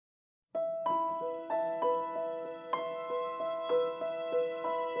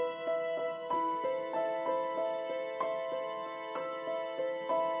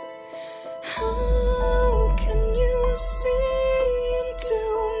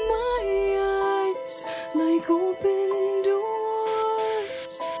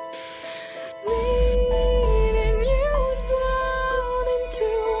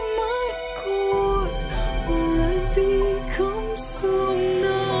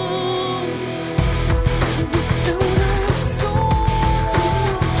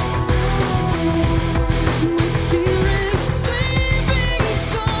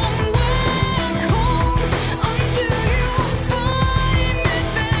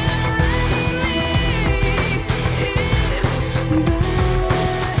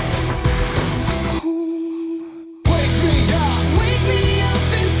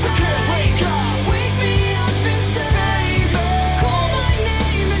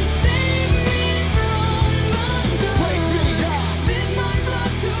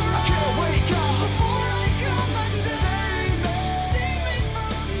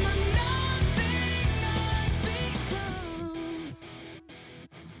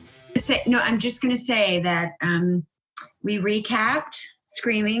I'm just going to say that we recapped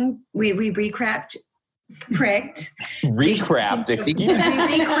Screaming. We recapped Pricked. Recrapped, excuse me.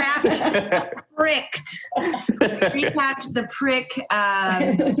 Recapped Pricked. Recapped the Prick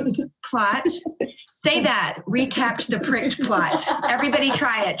plot. Say that. Recapped the Pricked plot. Everybody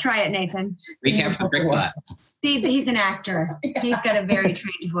try it. Try it, Nathan. Recap the Prick plot. See, he's an actor. He's got a very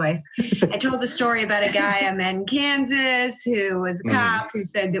trained voice. I told a story about a guy I met in Kansas who was a cop who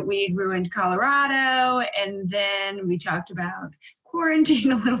said that weed ruined Colorado. And then we talked about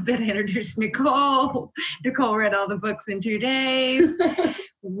quarantine a little bit. I introduced Nicole. Nicole read all the books in 2 days.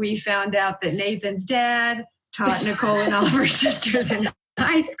 We found out that Nathan's dad taught Nicole and all of her sisters in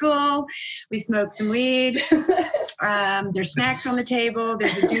high school. We smoked some weed. There's snacks on the table.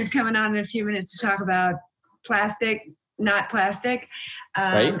 There's a dude coming on in a few minutes to talk about plastic, not plastic.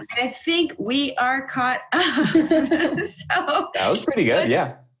 Right. And I think we are caught up. So That was pretty good,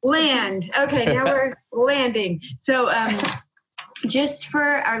 yeah. Land. Okay, now we're landing. So just for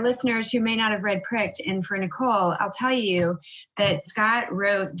our listeners who may not have read Pricked, and for Nicole, I'll tell you that Scott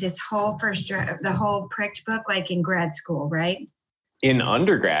wrote this whole the whole Pricked book like in grad school, right? In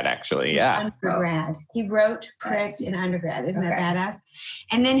undergrad, actually, yeah. Undergrad. He wrote Pricked in undergrad. Isn't that badass?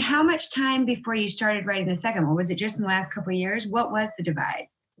 And then how much time before you started writing the second one? Was it just in the last couple of years? What was the divide?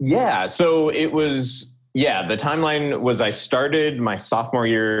 Yeah, so it was, the timeline was I started my sophomore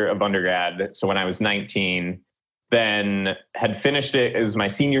year of undergrad, so when I was 19, then had finished it as my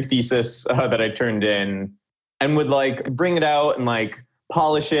senior thesis that I turned in, and would like bring it out and like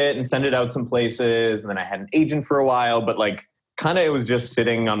polish it and send it out some places. And then I had an agent for a while, but like kind of it was just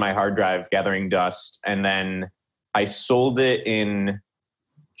sitting on my hard drive gathering dust. And then I sold it in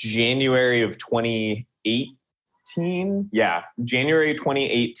January of 2018. Yeah, January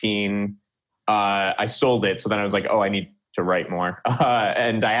 2018. I sold it. So then I was like, oh, I need to write more.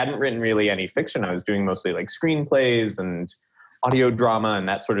 And I hadn't written really any fiction. I was doing mostly like screenplays and audio drama and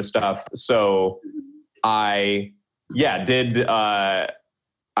that sort of stuff. So I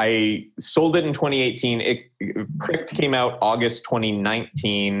sold it in 2018. Pricked came out August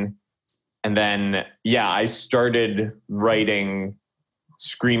 2019. And then, I started writing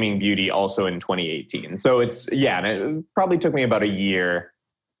Screaming Beauty also in 2018. So and it probably took me about a year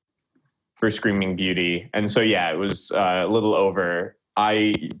for Screaming Beauty. And so, it was a little over.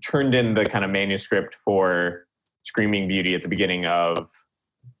 I turned in the kind of manuscript for Screaming Beauty at the beginning of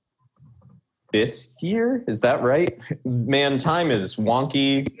this year. Is that right? Man, time is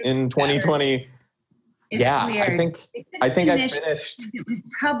wonky in 2020. It's weird. I think I finished. It was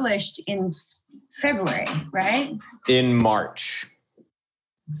published in February, right? In March.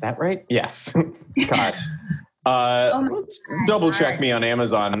 Is that right? Yes. Gosh. Double check me on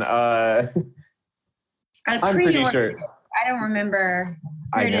Amazon. I'm pretty sure. I don't remember.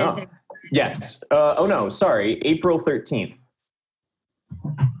 I know. Yes. April 13th.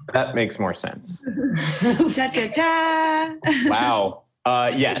 That makes more sense. Da, da, da. Wow.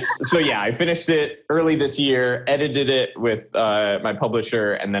 Yes. So I finished it early this year, edited it with my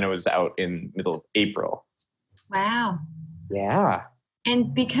publisher, and then it was out in middle of April. Wow. Yeah.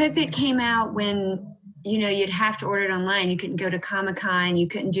 And because it came out when, you'd have to order it online. You couldn't go to Comic-Con. You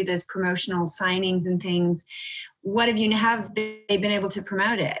couldn't do those promotional signings and things. Have they been able to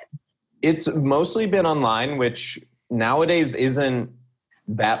promote it? It's mostly been online, which nowadays isn't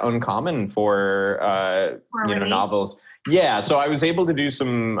that uncommon for novels. Yeah, so I was able to do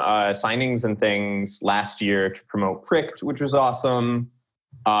some signings and things last year to promote Pricked, which was awesome.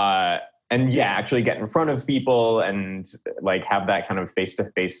 Actually get in front of people and like have that kind of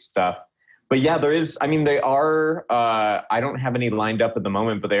face-to-face stuff. But there is, they are, I don't have any lined up at the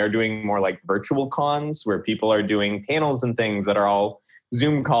moment, but they are doing more like virtual cons where people are doing panels and things that are all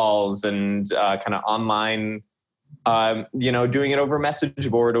Zoom calls and kind of online, doing it over a message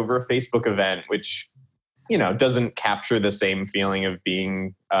board, over a Facebook event, which, doesn't capture the same feeling of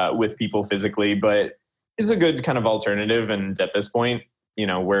being with people physically, but is a good kind of alternative. And at this point,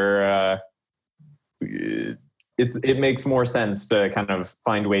 it makes more sense to kind of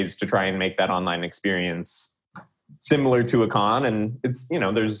find ways to try and make that online experience similar to a con. And it's,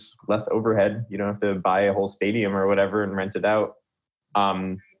 there's less overhead. You don't have to buy a whole stadium or whatever and rent it out.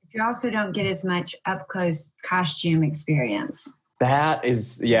 You also don't get as much up close costume experience. That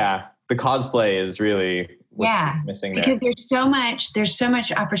is, the cosplay is really what's missing there. Because there's so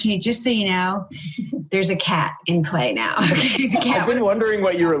much opportunity. Just so you know, there's a cat in play now. I've been wondering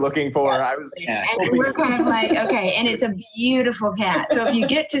what you were looking for. And we're kind of like, okay, and it's a beautiful cat. So if you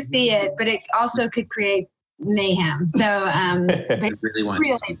get to see it, but it also could create mayhem. So, but it's really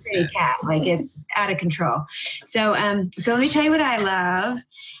pretty cat. Like it's out of control. So let me tell you what I love.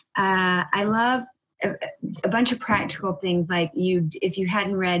 I love a bunch of practical things. Like if you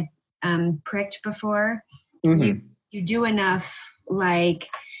hadn't read Pricked before, Mhm. you do enough like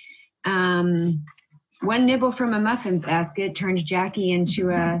one nibble from a muffin basket turns Jackie into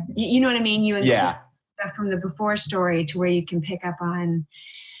a, you know what I mean? You include stuff from the before story to where you can pick up on.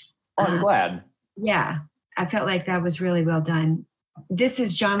 Oh, I'm glad. Yeah, I felt like that was really well done. This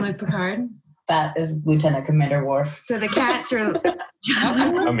is Jean-Luc Picard. That is Lieutenant Commander Worf. So the cats are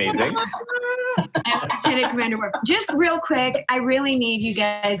amazing. And Lieutenant Commander Worf. Just real quick, I really need you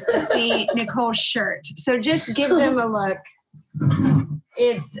guys to see Nicole's shirt. So just give them a look.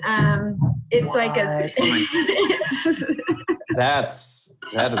 It's like a.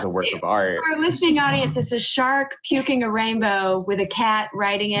 That is a work of art. For our listening audience, it's a shark puking a rainbow with a cat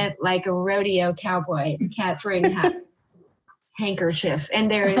riding it like a rodeo cowboy. The cat's wearing a handkerchief, and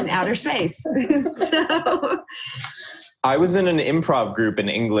they're in outer space. So. I was in an improv group in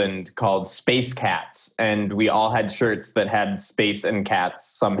England called Space Cats, and we all had shirts that had space and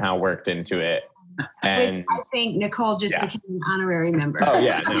cats somehow worked into it. And which I think Nicole just became an honorary member. Oh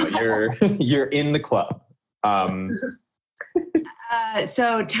yeah, no, you're in the club.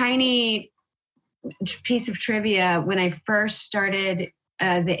 So tiny piece of trivia: when I first started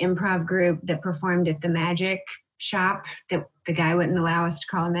the improv group that performed at the Magic Shop, that the guy wouldn't allow us to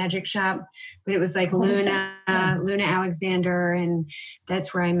call a magic shop, but it was like Luna Alexander, and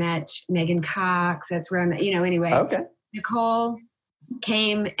that's where I met Megan Cox. That's where I met, anyway. Okay. Nicole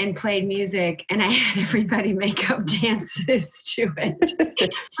came and played music, and I had everybody make up dances to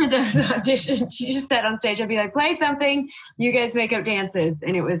it for those auditions. She just sat on stage. I'd be like, play something, you guys make up dances,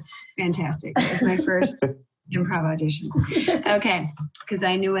 and it was fantastic. It was my first improv auditions. Okay, because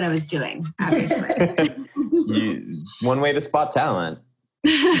I knew what I was doing, obviously. It's one way to spot talent.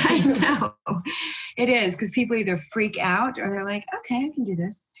 I know. It is, because people either freak out or they're like, okay, I can do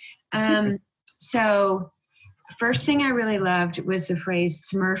this. So first thing I really loved was the phrase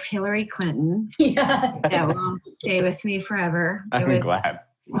Smurf Hillary Clinton. Yeah. That will stay with me forever. I'm glad.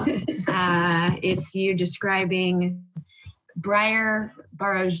 It's you describing Briar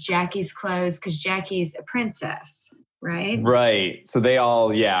borrows Jackie's clothes because Jackie's a princess, right? Right. So they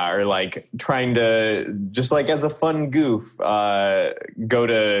all, are like trying to, just like as a fun goof, go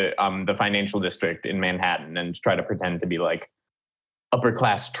to the financial district in Manhattan and try to pretend to be like upper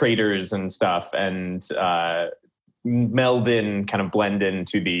class traders and stuff, and meld in, kind of blend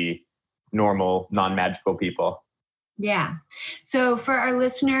into the normal, non-magical people. Yeah. So for our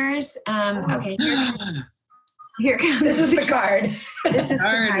listeners, okay, here comes. This is Picard. This is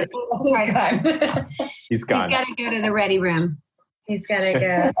Picard. He's gone. He's got to go to the ready room. He's got to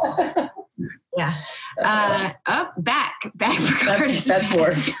go. Yeah. Back. Picard. That's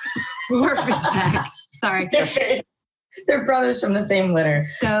Worf. Worf is back. Sorry. They're brothers from the same litter.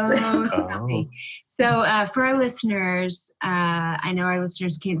 So silly. So for our listeners, I know our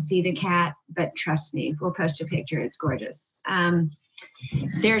listeners can't see the cat, but trust me, we'll post a picture. It's gorgeous.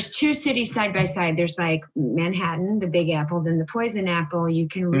 There's two cities side by side. There's like Manhattan, the Big Apple, then the Poison Apple. You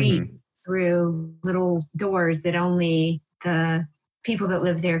can read through little doors that only the people that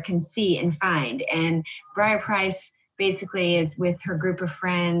live there can see and find. And Briar Price basically is with her group of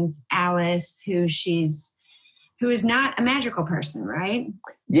friends, Alice, who is not a magical person, right?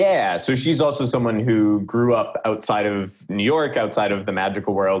 Yeah, so she's also someone who grew up outside of New York, outside of the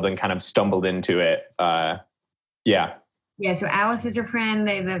magical world, and kind of stumbled into it. Yeah, so Alice is her friend.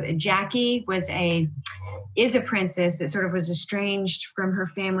 Jackie is a princess that sort of was estranged from her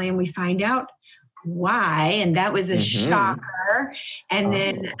family, and we find out why, and that was a shocker. And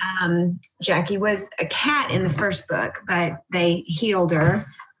then Jackie was a cat in the first book, but they healed her.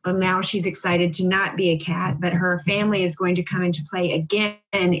 Well, now she's excited to not be a cat, but her family is going to come into play again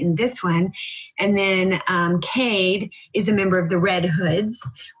in this one. And then Cade is a member of the Red Hoods,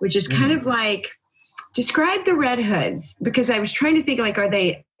 which is kind of like, describe the Red Hoods, because I was trying to think, like, are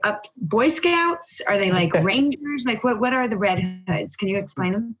they Boy Scouts? Are they like Rangers? Like, what are the Red Hoods? Can you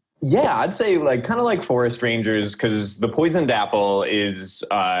explain them? Yeah, I'd say like kind of like forest rangers, because the Poisoned Apple is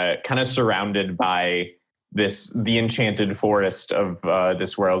kind of surrounded by the enchanted forest of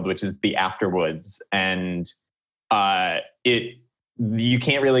this world, which is the Afterwoods, and you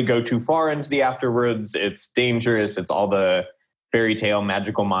can't really go too far into the Afterwoods. It's dangerous. It's all the fairy tale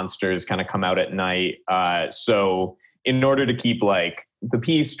magical monsters kind of come out at night. So in order to keep like the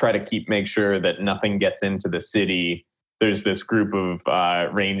peace, make sure that nothing gets into the city, there's this group of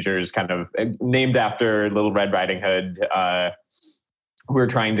rangers kind of named after Little Red Riding Hood, who are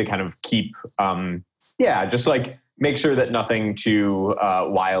trying to kind of keep, just like make sure that nothing too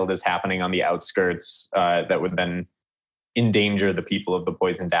wild is happening on the outskirts that would then endanger the people of the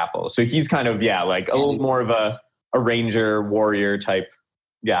poisoned apple. So he's kind of, like a little more of a ranger warrior type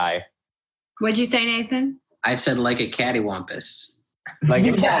guy. What'd you say, Nathan? I said like a cattywampus. Like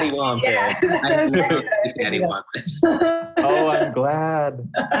a Yeah. cattywampus. Yeah. I love a cattywampus. Oh, I'm glad.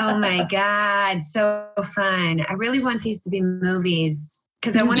 Oh my God, so fun. I really want these to be movies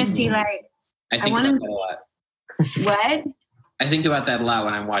because I want to see like, I think wanna- about that a lot. what? I think about that a lot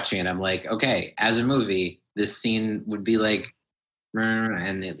when I'm watching it. I'm like, okay, as a movie, this scene would be like,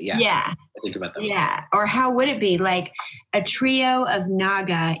 and Yeah. I think about that. Yeah. Or how would it be? Like a trio of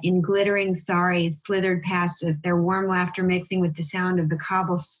Naga in glittering saris slithered past us, their warm laughter mixing with the sound of the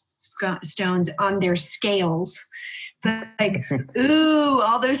cobblestones on their scales. It's like, ooh,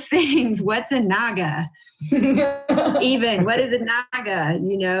 all those things. What's a Naga? Even what is a Naga?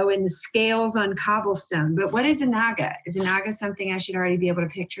 You know, and the scales on cobblestone. But what is a Naga? Is a Naga something I should already be able to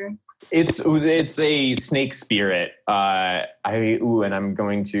picture? It's a snake spirit. And I'm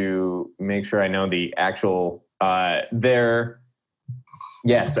going to make sure I know the actual.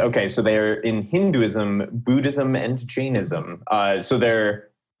 Yes. Okay. So they're in Hinduism, Buddhism, and Jainism. So they're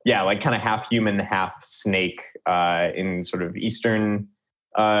like kind of half human, half snake in sort of Eastern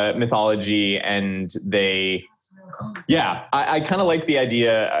mythology, and they. Yeah, I kind of like the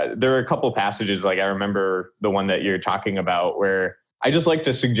idea. There are a couple passages, like I remember the one that you're talking about, where I just like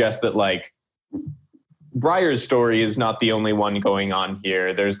to suggest that like Briar's story is not the only one going on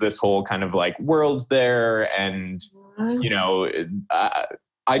here. There's this whole kind of like world there, and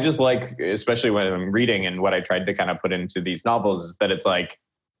I just like, especially when I'm reading and what I tried to kind of put into these novels, is that it's like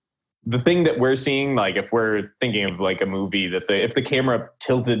the thing that we're seeing, like if we're thinking of like a movie that if the camera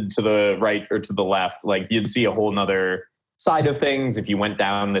tilted to the right or to the left, like you'd see a whole nother side of things. If you went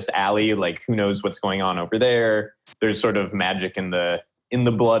down this alley, like who knows what's going on over there. There's sort of magic in the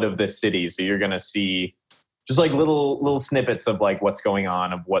blood of this city. So you're going to see just like little snippets of like what's going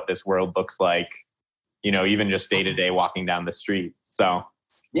on, of what this world looks like, even just day to day walking down the street. So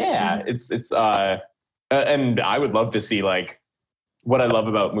yeah, it's and I would love to see, like, what I love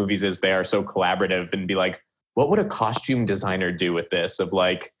about movies is they are so collaborative, and be like, what would a costume designer do with this? Of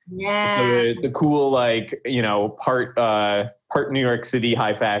like, the cool, like, part New York City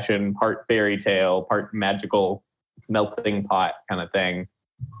high fashion, part fairy tale, part magical melting pot kind of thing.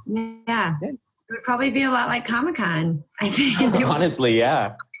 Yeah. It would probably be a lot like Comic-Con, I think. Honestly,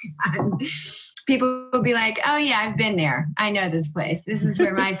 yeah. People would be like, oh yeah, I've been there. I know this place. This is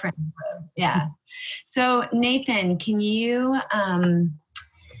where my friends live. Yeah. So Nathan, can you,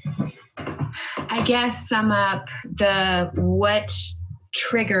 I guess, sum up what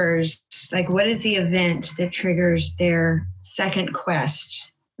triggers, like what is the event that triggers their second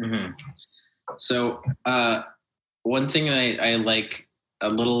quest? Mm-hmm. So one thing I like, a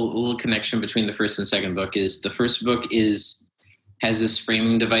little connection between the first and second book, is the first book has this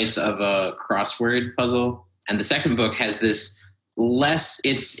framing device of a crossword puzzle, and the second book has this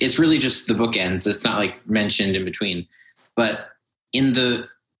it's really just the bookends. It's not like mentioned in between, but in the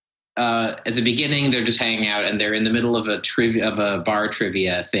at the beginning they're just hanging out and they're in the middle of a bar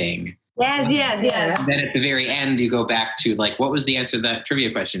trivia thing. Yes. And then at the very end you go back to like, what was the answer to that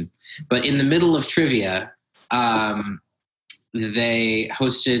trivia question? But in the middle of trivia, they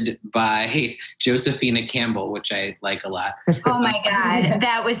hosted by Josephina Campbell, which I like a lot. Oh my God,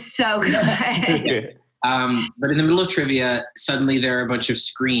 that was so good. But in the middle of trivia, suddenly there are a bunch of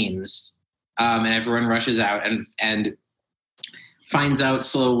screams, and everyone rushes out and finds out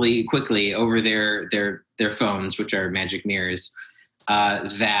quickly over their phones, which are magic mirrors,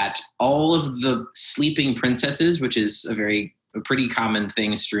 that all of the sleeping princesses, which is a pretty common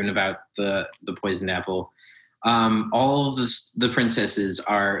thing strewn about the poisoned apple. All of the princesses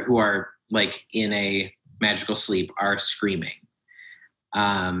who are like in a magical sleep are screaming.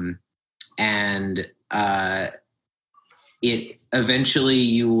 It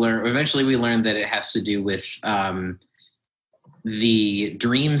eventually we learn that it has to do with the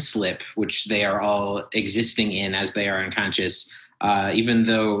dream slip, which they are all existing in as they are unconscious, even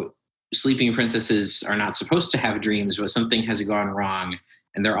though sleeping princesses are not supposed to have dreams, but something has gone wrong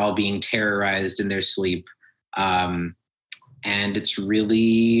and they're all being terrorized in their sleep. And it's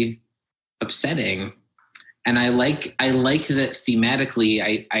really upsetting. And I like that thematically.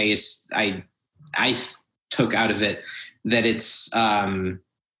 I took out of it that it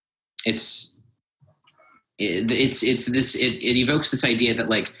evokes this idea that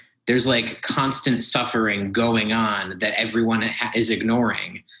like there's like constant suffering going on that everyone is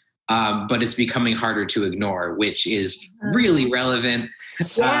ignoring, but it's becoming harder to ignore, which is really relevant.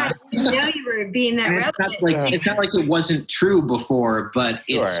 Yeah, you were being that relevant. It's not like it wasn't true before, but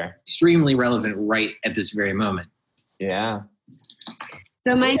It's extremely relevant right at this very moment. Yeah.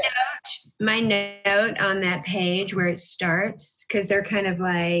 So my note on that page where it starts, because they're kind of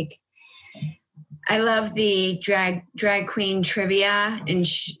like, I love the drag queen trivia and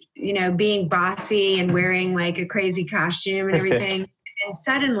being bossy and wearing like a crazy costume and everything. And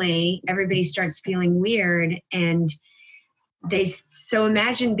suddenly everybody starts feeling weird, and so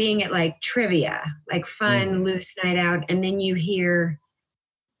imagine being at like trivia, like fun, loose night out, and then you hear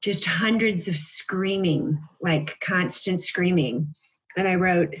just hundreds of screaming, like constant screaming. And I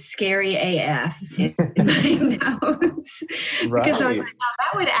wrote scary AF in my notes. Right. Because I was like, oh,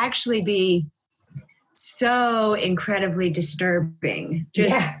 that would actually be so incredibly disturbing.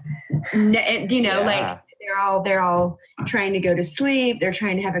 Just, like they're all trying to go to sleep. They're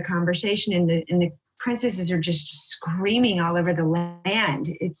trying to have a conversation, and the princesses are just screaming all over the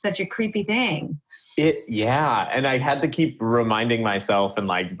land. It's such a creepy thing. And I had to keep reminding myself and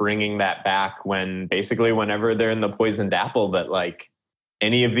like bringing that back whenever they're in the poisoned apple, that like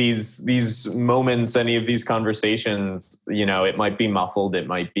any of these moments, any of these conversations, it might be muffled, it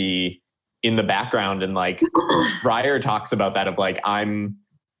might be in the background. And like Briar talks about that of like,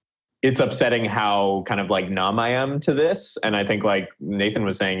 it's upsetting how kind of like numb I am to this. And I think like Nathan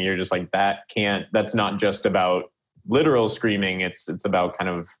was saying, you're just like, that's not just about literal screaming. It's about kind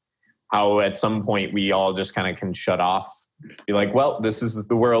of how at some point we all just kind of can shut off, be like, well, this is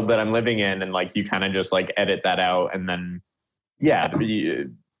the world that I'm living in. And like, you kind of just like edit that out. And then, the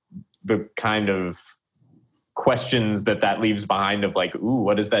kind of questions that leaves behind of like, ooh,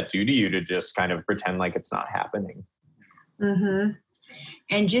 what does that do to you to just kind of pretend like it's not happening? Mm-hmm.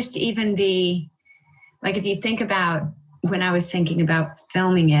 And just even if you think about when I was thinking about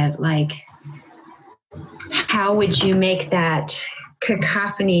filming it, like, how would you make that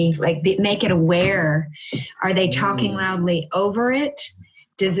cacophony, like make it aware? Are they talking loudly over it?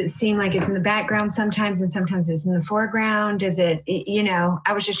 Does it seem like it's in the background sometimes and sometimes it's in the foreground? Does it,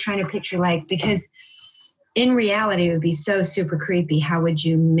 I was just trying to picture because in reality it would be so super creepy. How would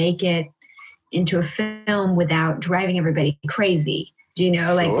you make it into a film without driving everybody crazy?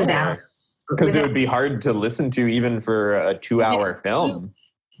 Sure. Like without. Because it would be hard to listen to even for a 2-hour film.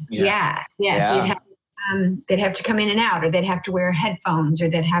 Yeah. So you'd have, they'd have to come in and out, or they'd have to wear headphones, or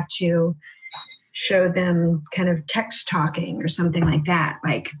they'd have to show them kind of text talking or something like that.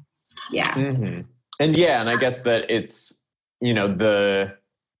 Like, yeah. Mm-hmm. And I guess that it's,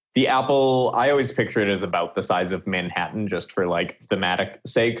 the apple, I always picture it as about the size of Manhattan, just for like thematic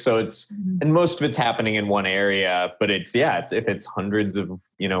sake. So it's, and most of it's happening in one area, but it's if it's hundreds of,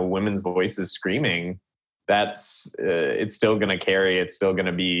 women's voices screaming, it's still going to carry. It's still going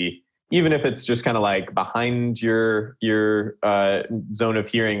to be, even if it's just kind of like behind your zone of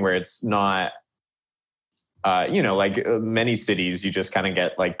hearing where it's not, like many cities, you just kind of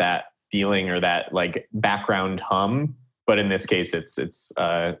get like that feeling or that like background hum. But in this case, it's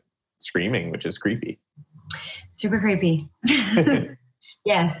screaming, which is creepy. Super creepy.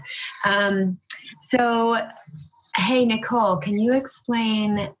 Yes. So, hey, Nicole, can you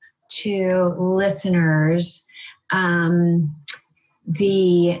explain to listeners the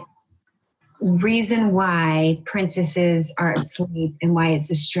reason why princesses are asleep and why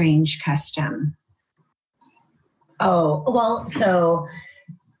it's a strange custom? Oh, well, so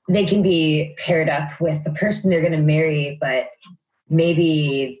they can be paired up with the person they're going to marry, but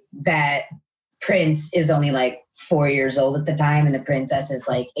maybe that prince is only like 4 years old at the time and the princess is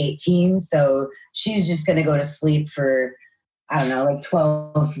like 18. So she's just going to go to sleep for, I don't know, like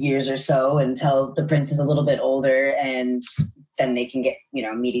 12 years or so until the prince is a little bit older, and then they can get,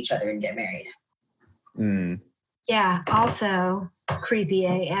 meet each other and get married. Yeah. Also creepy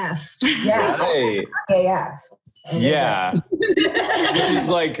AF. Yeah. Right. AF. Yeah. Which is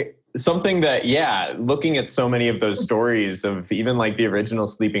like something that, looking at so many of those stories of even like the original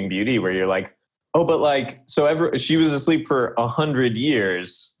Sleeping Beauty, where you're like, oh, but like, she was asleep for 100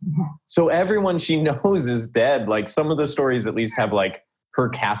 years. So everyone she knows is dead. Like some of the stories at least have like her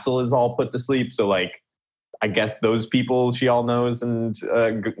castle is all put to sleep. So like, I guess those people she all knows and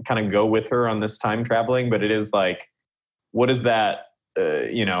kind of go with her on this time traveling. But it is like, what is that?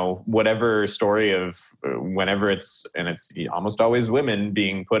 Whatever story of whenever it's almost always women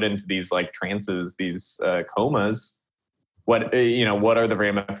being put into these like trances, these comas, what are the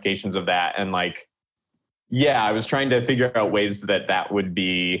ramifications of that? And like, I was trying to figure out ways that would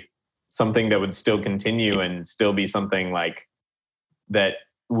be something that would still continue and still be something like that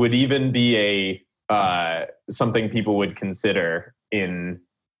would even be something people would consider in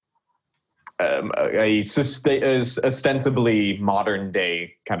a ostensibly modern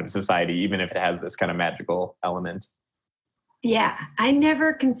day kind of society, even if it has this kind of magical element. Yeah, I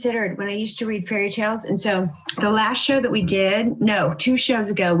never considered when I used to read fairy tales. And so the last show that we did, 2 shows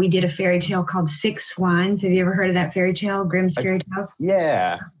ago, we did a fairy tale called Six Swans. Have you ever heard of that fairy tale, Grimm's Fairy Tales?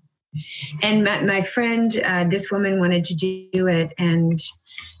 Yeah. And my friend, this woman wanted to do it. And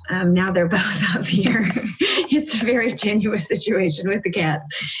now they're both up here. It's a very tenuous situation with the cats.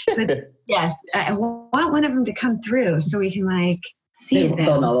 But yes, I want one of them to come through so we can see them.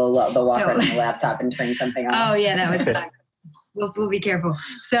 They'll walk right on the laptop and turn something off. Oh yeah, that would suck. We'll be careful.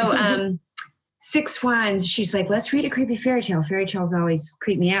 So Six Swans, she's like, let's read a creepy fairy tale. Fairy tales always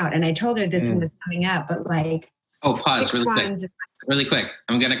creep me out. And I told her this one was coming up, but pause really quick.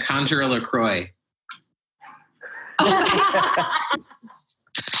 I'm going to conjure a LaCroix. Well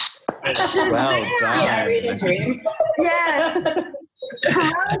done. Yeah, read your dreams. Yes.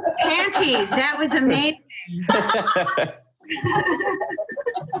 Panties. That was amazing.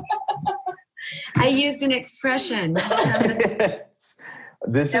 I used an expression.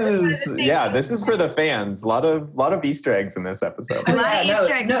 This is for the fans. A lot of Easter eggs in this episode.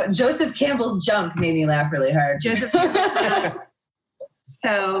 No, Joseph Campbell's junk made me laugh really hard. Joseph Campbell's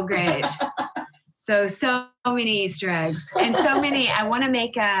so great. So many Easter eggs and so many. I want to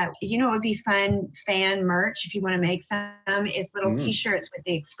make it would be fun fan merch if you want to make some. It's little T-shirts with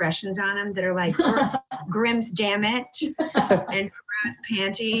the expressions on them that are like Grimm's damn it and Rose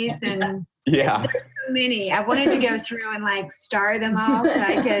panties and yeah. There's so many. I wanted to go through and star them all so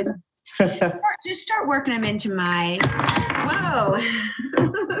I could just start working them into my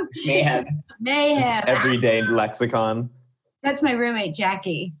mayhem Everyday lexicon. That's my roommate,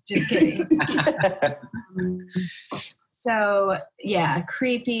 Jackie. Just kidding. So, yeah,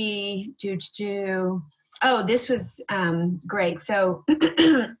 creepy, do. Oh, this was great. So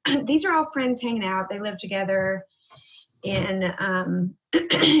these are all friends hanging out. They live together in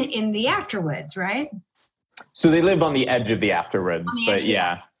the Afterwoods, right? So they live on the edge of the Afterwoods, but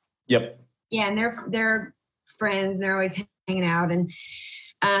yeah. Yep. Yeah, and they're friends. And they're always hanging out. And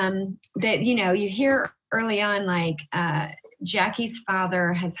that, you hear early on, Jackie's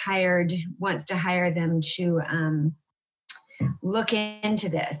father wants to hire them to look into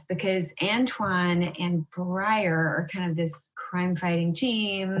this because Antoine and Briar are kind of this crime-fighting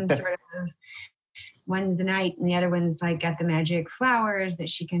team, sort of. One's a knight and the other one's got the magic flowers that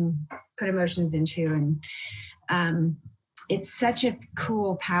she can put emotions into. And it's such a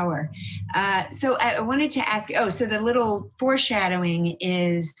cool power. So I wanted to ask you, so the little foreshadowing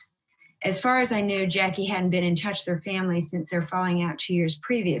is, as far as I knew, Jackie hadn't been in touch with her family since their falling out 2 years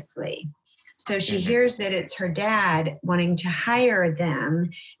previously. So she hears that it's her dad wanting to hire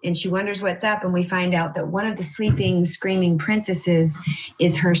them, and she wonders what's up. And we find out that one of the sleeping, screaming princesses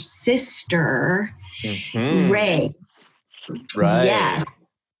is her sister, Ray. Right.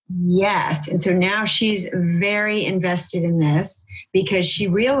 Yes. And so now she's very invested in this because she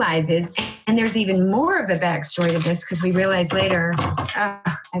realizes, and there's even more of a backstory to this because we realize later, I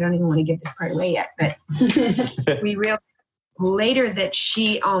don't even want to give this part away yet, but we realize later that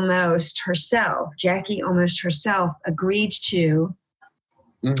Jackie almost herself agreed to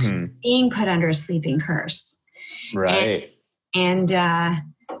being put under a sleeping curse. Right. And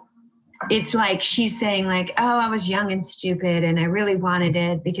it's she's saying I was young and stupid and I really wanted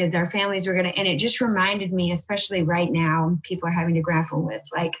it because our families were and it just reminded me, especially right now, people are having to grapple with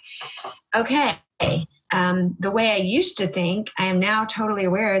okay, the way I used to think, I am now totally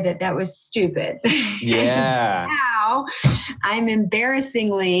aware that was stupid. Yeah. Now I'm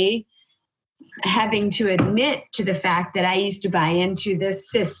embarrassingly having to admit to the fact that I used to buy into this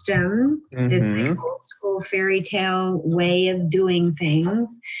system, this old school fairy tale way of doing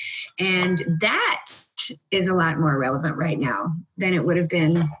things. And that is a lot more relevant right now than it would have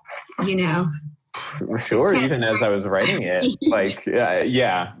been, Sure, even as I was writing it,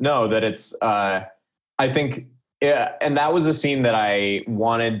 that it's, I think, and that was a scene that I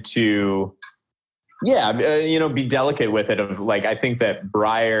wanted to, be delicate with it. I think that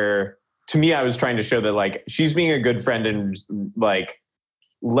Briar, to me, I was trying to show that she's being a good friend and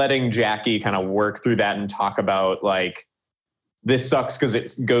letting Jackie kind of work through that and talk about this sucks because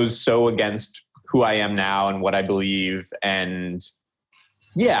it goes so against who I am now and what I believe. And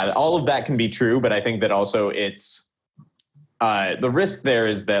yeah, all of that can be true, but I think that also it's, the risk there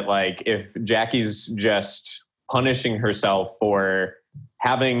is that if Jackie's just punishing herself for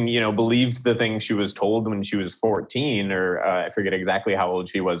having, believed the thing she was told when she was 14, or I forget exactly how old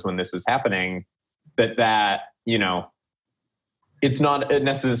she was when this was happening, that it's not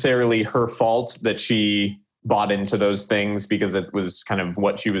necessarily her fault that she bought into those things because it was kind of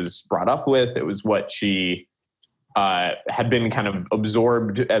what she was brought up with. It was what she had been kind of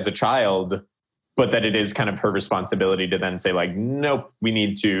absorbed as a child. but that it is kind of her responsibility to then say like, nope, we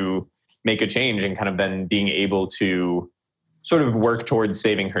need to make a change, and kind of then being able to sort of work towards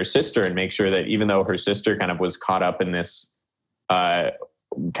saving her sister and make sure that even though her sister kind of was caught up in this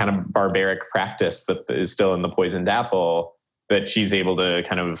kind of barbaric practice that is still in the poisoned apple, that she's able to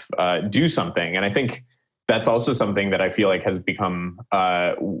kind of do something. And I think that's also something that I feel like has become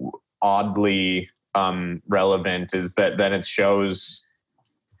oddly relevant, is that then it shows,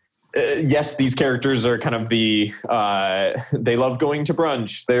 yes, these characters are kind of they love going to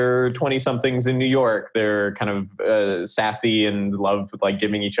brunch. They're 20 somethings in New York. They're kind of sassy and love like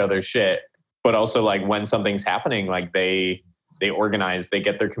giving each other shit. But also like when something's happening, like they organize, they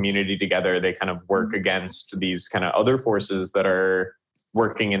get their community together. They kind of work against these kind of other forces that are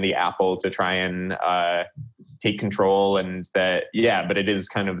working in the apple to try and take control. And that, yeah, but it is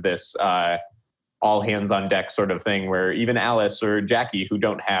kind of this all hands on deck sort of thing where even Alice or Jackie, who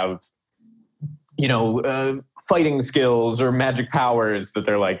don't have, fighting skills or magic powers, that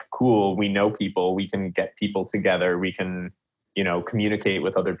they're like, cool, we know people, we can get people together, we can, communicate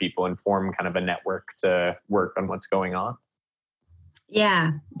with other people and form kind of a network to work on what's going on.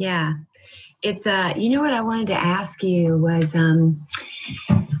 Yeah. It's, what I wanted to ask you was,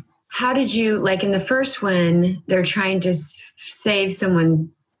 how did you, like in the first one, they're trying to save someone's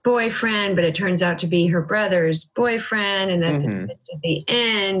boyfriend, but it turns out to be her brother's boyfriend, and that's a twist at the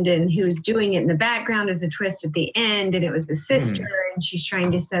end, and who's doing it in the background is a twist at the end, and it was the sister, and she's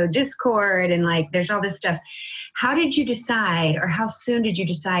trying to sow discord, and like there's all this stuff. How did you decide, or how soon did you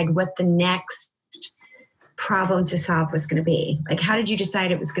decide what the next problem to solve was going to be? Like, how did you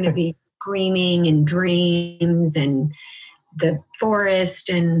decide it was going to be screaming and dreams and the forest,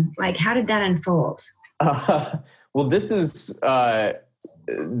 and like, how did that unfold? Well, this is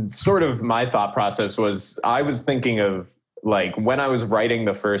sort of my thought process. Was I was thinking of like when I was writing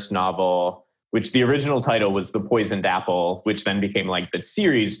the first novel, which the original title was The Poisoned Apple, which then became like the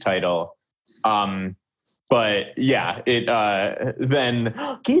series title. But yeah, it then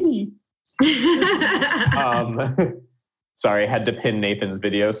Kitty. Sorry, I had to pin Nathan's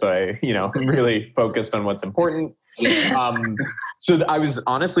video, so I, really focused on what's important. So I was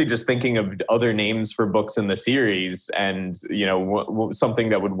honestly just thinking of other names for books in the series, and something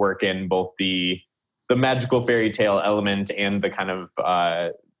that would work in both the magical fairy tale element and the kind of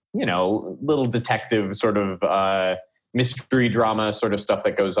little detective sort of mystery drama sort of stuff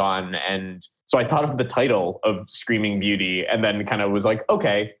that goes on. And so I thought of the title of Screaming Beauty, and then kind of was like,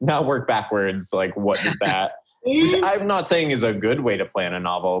 okay, now work backwards. Like, what is that? Which I'm not saying is a good way to plan a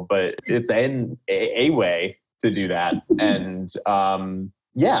novel, but it's a way to do that. And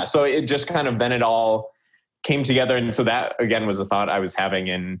so it just kind of, then it all came together. And so that, again, was a thought I was having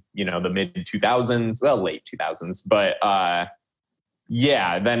in, the mid 2000s, well, late 2000s. But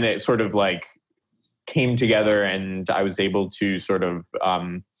then it sort of like came together, and I was able to sort of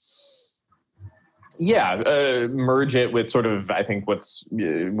merge it with sort of, I think,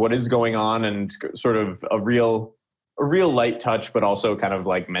 what is going on, and sort of a real light touch, but also kind of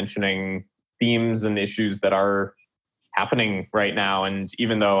like mentioning themes and issues that are happening right now. And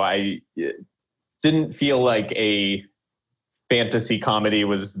even though I didn't feel like a fantasy comedy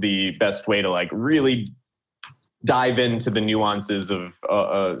was the best way to like really dive into the nuances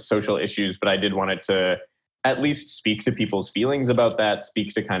of social issues, but I did want it to at least speak to people's feelings about that,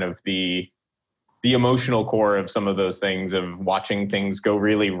 speak to kind of the emotional core of some of those things, of watching things go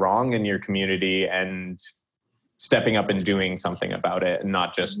really wrong in your community and stepping up and doing something about it, and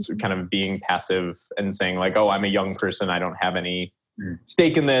not just kind of being passive and saying like, oh, I'm a young person, I don't have any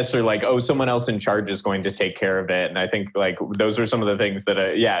stake in this, or like, oh, someone else in charge is going to take care of it. And I think like those are some of the things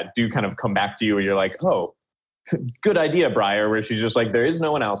that do kind of come back to you, where you're like, oh, good idea, Briar, where she's just like, there is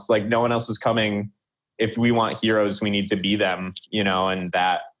no one else, like no one else is coming. If we want heroes, we need to be them, and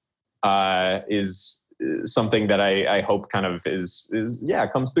that is something that I hope kind of is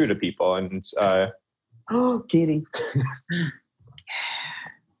comes through to people. And oh, Katie.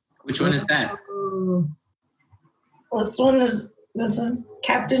 Which one is that? This is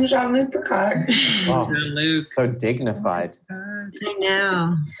Captain Jean-Luc Picard. Oh, so dignified. I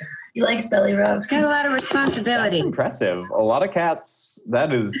know. He likes belly rubs. Got a lot of responsibility. That's impressive. A lot of cats.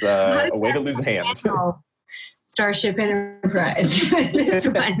 That is a way to lose a hand. Starship Enterprise. This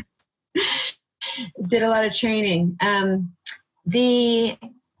one did a lot of training.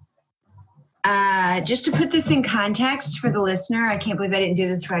 Just to put this in context for the listener, I can't believe I didn't do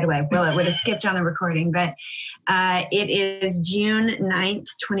this right away. Well, it would have skipped on the recording, but it is June 9th,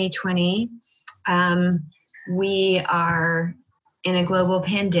 2020. We are in a global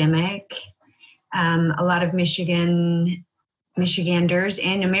pandemic. A lot of Michiganders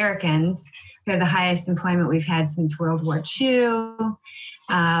and Americans They're the highest employment we've had since World War II.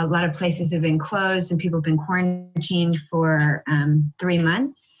 A lot of places have been closed and people have been quarantined for 3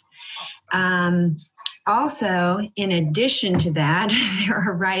 months. Also, in addition to that, there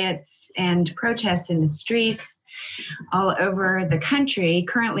are riots and protests in the streets all over the country.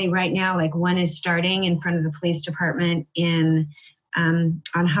 Currently, right now, like one is starting in front of the police department on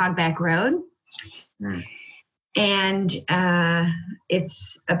Hogback Road. And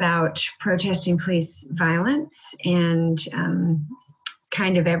it's about protesting police violence and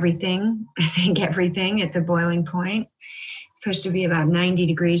kind of everything. I think everything. It's a boiling point. It's supposed to be about 90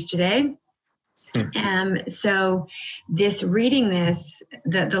 degrees today. So reading this,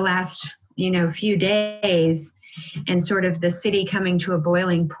 the last, few days, and sort of the city coming to a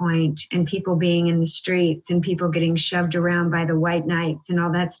boiling point and people being in the streets and people getting shoved around by the white knights and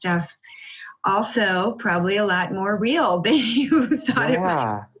all that stuff, also probably a lot more real than you thought it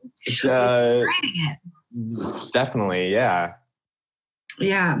was. Writing it. Definitely, yeah.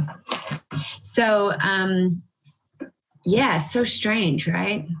 Yeah. So, so strange,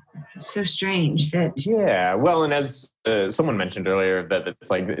 right? So strange that. Yeah. Well, and as someone mentioned earlier, that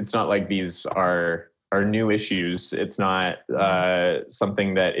it's not like these are new issues. It's not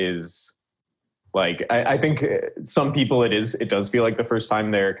something that is like, I think some people it does feel like the first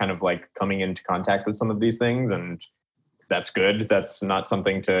time they're kind of like coming into contact with some of these things, and that's good. That's not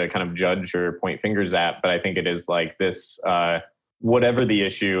something to kind of judge or point fingers at, but I think it is like this, whatever the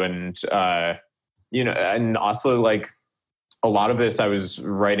issue, and and also like a lot of this, I was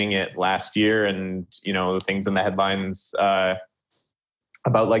writing it last year, and things in the headlines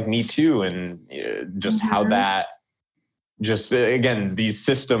about like Me Too, and just how that again, these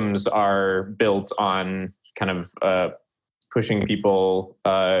systems are built on kind of pushing people,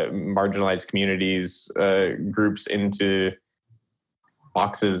 marginalized communities, groups into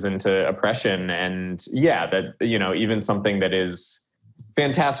boxes, into oppression. And that, even something that is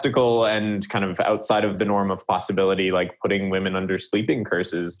fantastical and kind of outside of the norm of possibility, like putting women under sleeping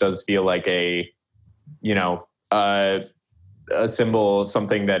curses, does feel like a symbol,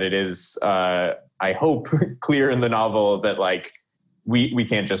 something that it is, I hope, clear in the novel that like we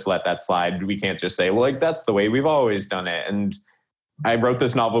can't just let that slide. We can't just say, well, like that's the way we've always done it. And I wrote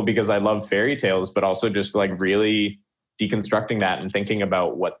this novel because I love fairy tales, but also just like really deconstructing that and thinking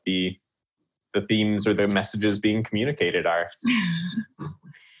about what the themes or the messages being communicated are.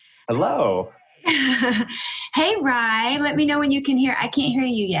 Hello. Hey, Rye, let me know when you can hear. I can't hear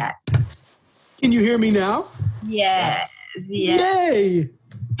you yet. Can you hear me now? Yes. Yay!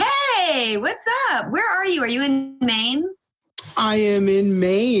 Hey, what's up? Where are you? Are you in Maine? I am in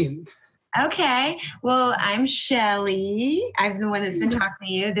Maine. Okay. Well, I'm Shelly. I'm the one that's been talking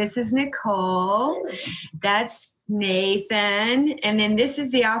to you. This is Nicole. That's Nathan. And then this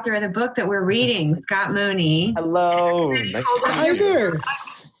is the author of the book that we're reading, Scott Mooney. Hello. Hi there.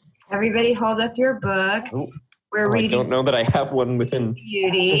 Everybody hold up your book. We're reading. I don't know that I have one within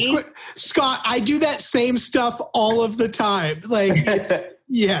Beauty. Scott, I do that same stuff all of the time. Like,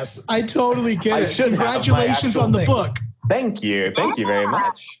 yes, I totally get it. Congratulations on the book. Thank you. Thank you very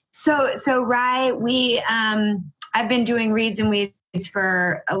much. So Rye, I've been doing Reads and Weeds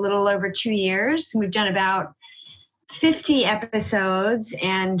for a little over 2 years. We've done about 50 episodes,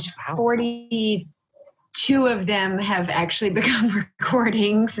 and 42 of them have actually become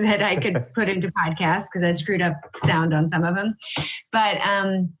recordings that I could put into podcasts because I screwed up sound on some of them. But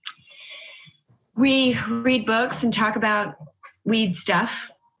we read books and talk about weed stuff.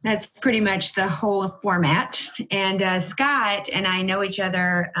 That's pretty much the whole format. And Scott and I know each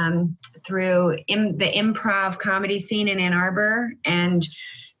other through the improv comedy scene in Ann Arbor. And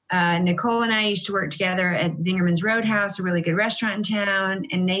Nicole and I used to work together at Zingerman's Roadhouse, a really good restaurant in town.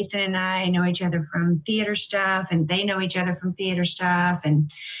 And Nathan and I know each other from theater stuff, and they know each other from theater stuff,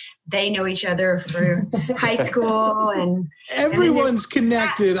 and they know each other for high school. And everyone's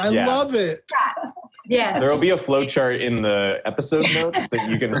connected. I love it. Yeah. There will be a flow chart in the episode notes that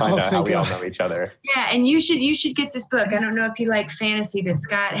you can find out how we all know each other. Yeah, and you should get this book. I don't know if you like fantasy, but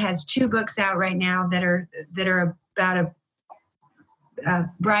Scott has 2 books out right now that are about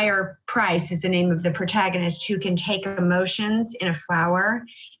Briar Price is the name of the protagonist, who can take emotions in a flower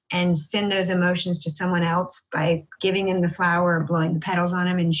and send those emotions to someone else by giving him the flower or blowing the petals on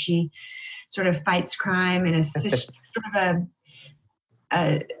him. And she sort of fights crime in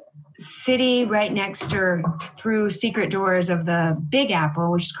a city right next or through secret doors of the Big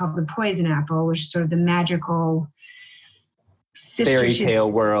Apple, which is called the Poison Apple, which is sort of the magical fairy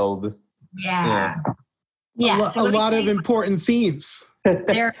tale world. Yeah. A lot of important themes.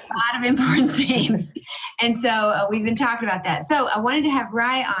 There are a lot of important themes. And so we've been talking about that. So I wanted to have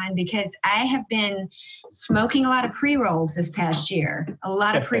Rye on because I have been smoking a lot of pre-rolls this past year, a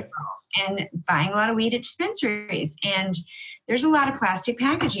lot of pre-rolls, and buying a lot of weed at dispensaries. And there's a lot of plastic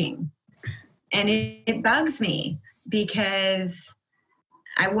packaging. And it bugs me because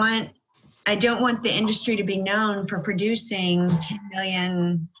I don't want the industry to be known for producing 10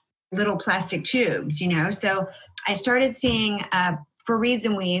 million little plastic tubes, So I started seeing, for Reeds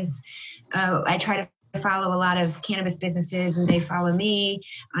and Weeds, I try to follow a lot of cannabis businesses and they follow me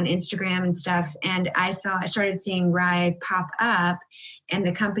on Instagram and stuff. And I started seeing Rye pop up, and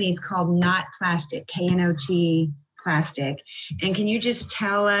the company is called Knot Plastic, KNOT Plastic. And can you just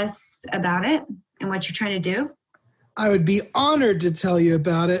tell us about it and what you're trying to do? I would be honored to tell you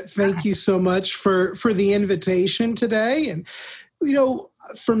about it. Thank you so much for the invitation today. And,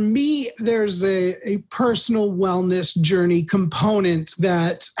 for me, there's a personal wellness journey component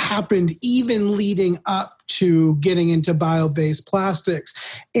that happened even leading up to getting into bio-based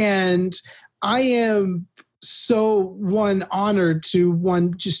plastics. And I am so honored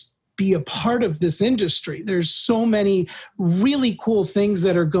to just be a part of this industry. There's so many really cool things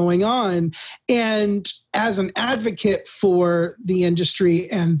that are going on. And as an advocate for the industry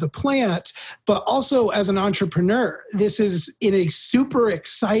and the plant, but also as an entrepreneur, this is in a super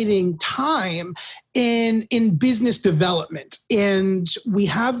exciting time in business development. And we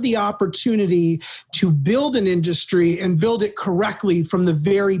have the opportunity to build an industry and build it correctly from the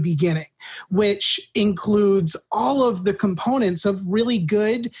very beginning, which includes all of the components of really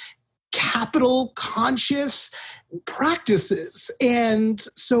good capital conscious practices. And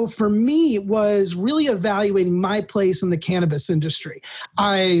so for me, it was really evaluating my place in the cannabis industry.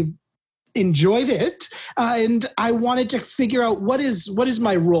 I enjoyed it, and I wanted to figure out what is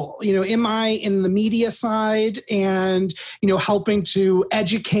my role. Am I in the media side and helping to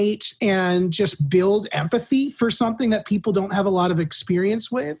educate and just build empathy for something that people don't have a lot of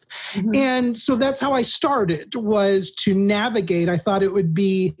experience with? Mm-hmm. And so that's how I started, was to navigate. I thought it would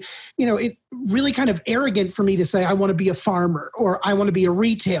be, it really kind of arrogant for me to say I want to be a farmer or I want to be a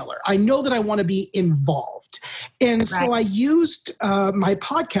retailer. I know that I want to be involved. And so I used my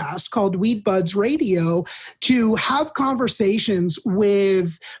podcast called Weed Buds Radio to have conversations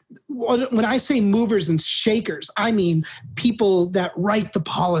with, when I say movers and shakers, I mean people that write the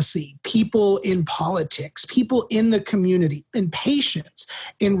policy, people in politics, people in the community, and patients,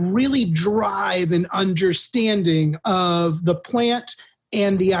 and really drive an understanding of the plant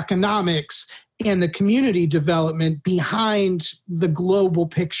and the economics and the community development behind the global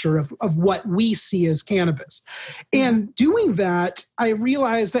picture of what we see as cannabis. And doing that, I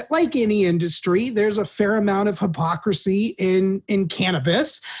realized that like any industry, there's a fair amount of hypocrisy in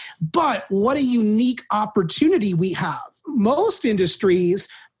cannabis, but what a unique opportunity we have. Most industries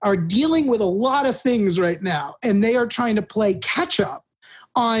are dealing with a lot of things right now, and they are trying to play catch up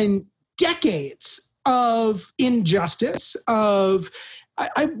on decades of injustice, of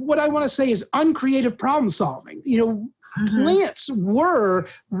what I want to say is uncreative problem solving. Plants were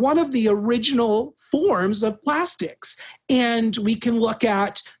one of the original forms of plastics. And we can look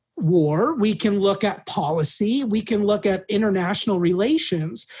at war, we can look at policy, we can look at international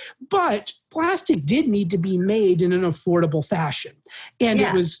relations, but plastic did need to be made in an affordable fashion. And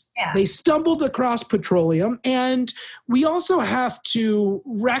they stumbled across petroleum. And we also have to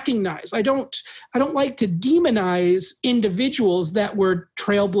recognize, I don't like to demonize individuals that were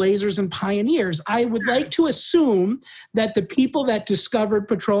trailblazers and pioneers. I would like to assume that the people that discovered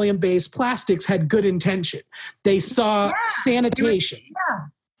petroleum-based plastics had good intention. They saw sanitation.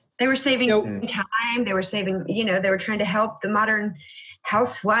 They were saving time. They were saving, they were trying to help the modern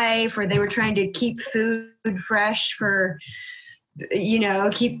housewife, or they were trying to keep food fresh for,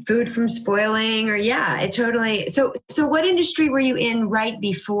 keep food from spoiling, or it totally. So what industry were you in right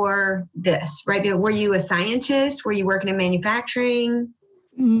before this? Were you a scientist? Were you working in manufacturing?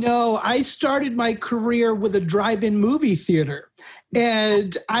 No, I started my career with a drive-in movie theater.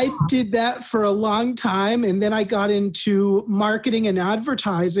 And I did that for a long time. And then I got into marketing and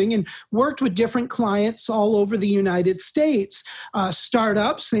advertising and worked with different clients all over the United States,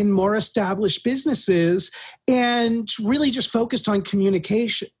 startups and more established businesses, and really just focused on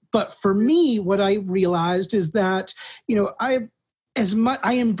communication. But for me, what I realized is that,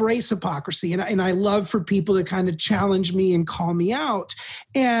 I embrace hypocrisy, and I love for people to kind of challenge me and call me out.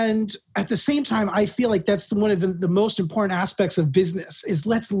 And at the same time, I feel like that's one of the most important aspects of business is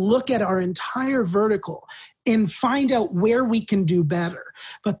let's look at our entire vertical and find out where we can do better.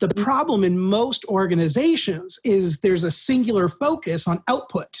 But the problem in most organizations is there's a singular focus on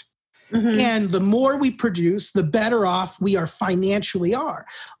output. And the more we produce, the better off we are financially are.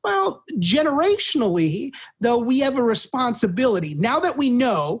 Well, generationally, though, we have a responsibility. Now that we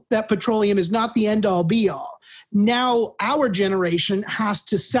know that petroleum is not the end all be all, now our generation has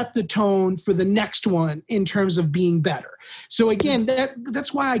to set the tone for the next one in terms of being better. So again,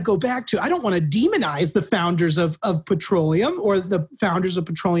 that's why I go back to, I don't want to demonize the founders of petroleum or the founders of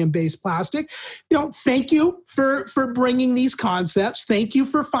petroleum-based plastic. Thank you for bringing these concepts. Thank you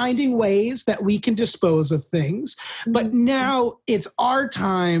for finding ways that we can dispose of things. But now it's our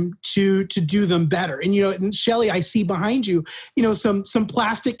time to do them better. And Shelley, I see behind you, some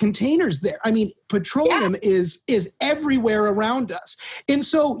plastic containers there. I mean, petroleum is everywhere around us. And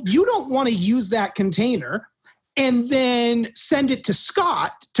so you don't want to use that container and then send it to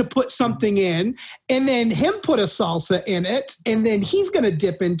Scott to put something in, and then him put a salsa in it, and then he's going to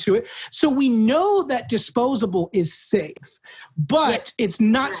dip into it. So we know that disposable is safe, but it's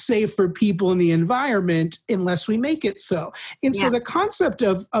not safe for people in the environment unless we make it so. And so the concept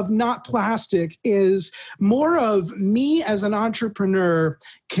of not plastic is more of me as an entrepreneur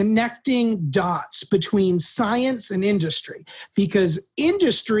connecting dots between science and industry, because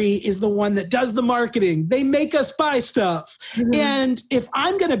industry is the one that does the marketing. They make us buy stuff. And if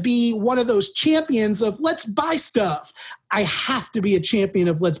I'm going to be one of those champions of let's buy stuff, I have to be a champion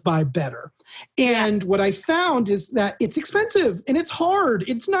of let's buy better. And what I found is that it's expensive and it's hard.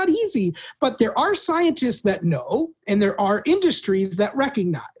 It's not easy, but there are scientists that know, and there are industries that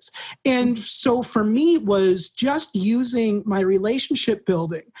recognize. And so for me, it was just using my relationship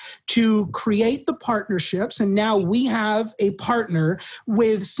building to create the partnerships. And now we have a partner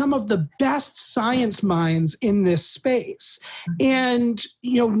with some of the best science minds in this space. And,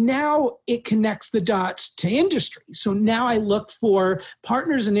 now it connects the dots to industry. So now I look for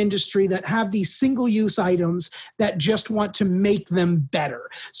partners in industry that have these single-use items that just want to make them better.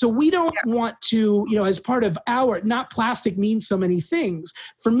 So we don't want to, as part of not plastic means so many things.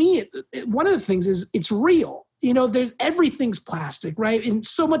 For me, one of the things is it's real. Everything's plastic, right? And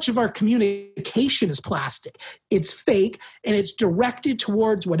so much of our communication is plastic. It's fake, and it's directed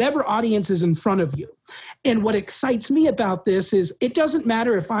towards whatever audience is in front of you. And what excites me about this is it doesn't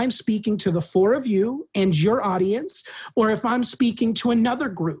matter if I'm speaking to the four of you and your audience, or if I'm speaking to another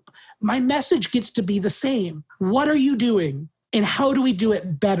group. My message gets to be the same. What are you doing? And how do we do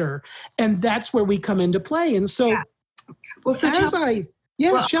it better? And that's where we come into play. And so, Shelley.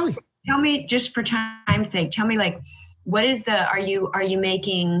 Tell me, just for time's sake, what is are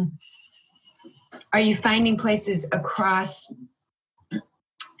you finding places across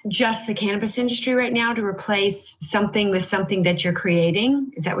just the cannabis industry right now to replace something with something that you're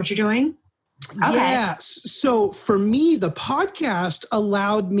creating? Is that what you're doing? Okay. Yes. So for me, the podcast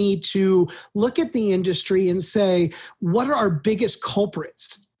allowed me to look at the industry and say, what are our biggest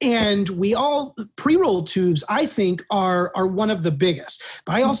culprits? And pre-roll tubes, I think, are one of the biggest.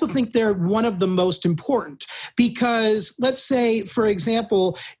 But I also think they're one of the most important because let's say, for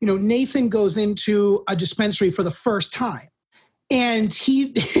example, Nathan goes into a dispensary for the first time. And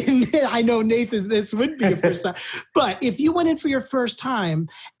I know, Nathan, this would be your first time. But if you went in for your first time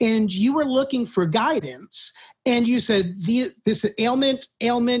and you were looking for guidance and you said, this ailment,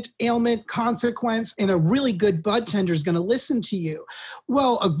 consequence, and a really good bud tender is going to listen to you.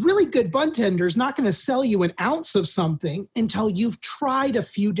 Well, a really good bud tender is not going to sell you an ounce of something until you've tried a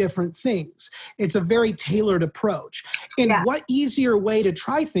few different things. It's a very tailored approach. And what easier way to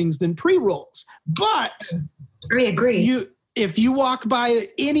try things than pre-rolls? But I agree. If you walk by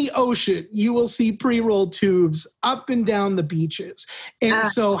any ocean, you will see pre-roll tubes up and down the beaches. And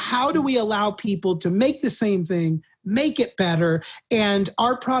so how do we allow people to make the same thing, make it better? And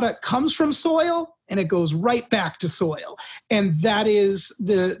our product comes from soil and it goes right back to soil. And that is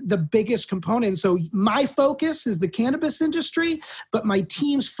the biggest component. So my focus is the cannabis industry, but my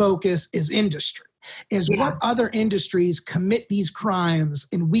team's focus is industry, what other industries commit these crimes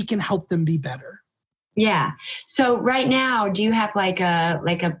and we can help them be better. Yeah. So right now, do you have like a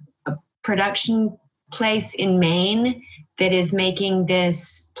production place in Maine that is making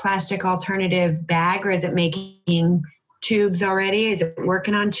this plastic alternative bag, or is it making tubes already? Is it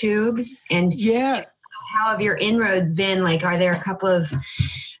working on tubes? And how have your inroads been? Like, are there a couple of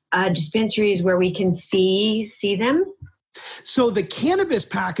dispensaries where we can see them? So the cannabis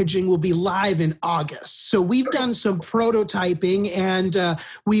packaging will be live in August. So we've done some prototyping and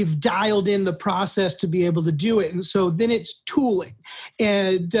we've dialed in the process to be able to do it. And so then it's tooling.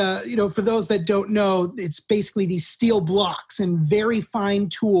 And, for those that don't know, it's basically these steel blocks and very fine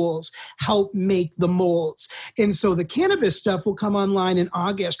tools help make the molds. And so the cannabis stuff will come online in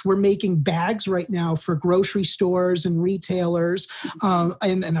August. We're making bags right now for grocery stores and retailers.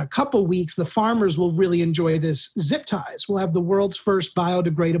 And in a couple weeks, the farmers will really enjoy this zip ties. We'll have the world's first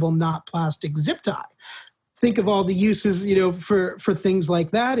biodegradable, not plastic zip tie. Think of all the uses, for things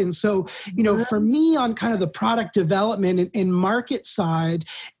like that. And so, for me on kind of the product development and market side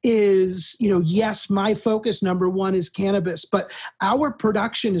is, yes, my focus number one is cannabis, but our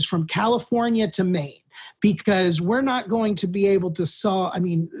production is from California to Maine. Because we're not going to be able to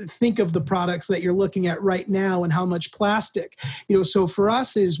think of the products that you're looking at right now and how much plastic, so for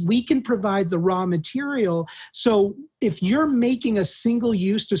us is we can provide the raw material. So if you're making a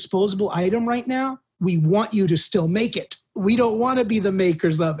single-use disposable item right now, we want you to still make it. We don't want to be the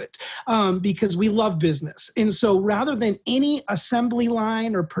makers of it because we love business. And so rather than any assembly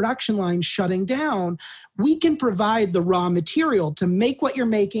line or production line shutting down, we can provide the raw material to make what you're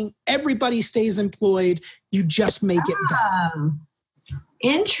making. Everybody stays employed. You just make it better.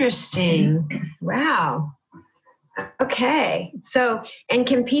 Interesting. Wow. Okay. So, and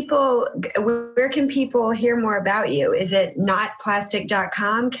where can people hear more about you? Is it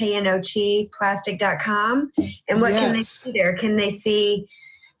notplastic.com, KNOT plastic.com? And what can they see there? Can they see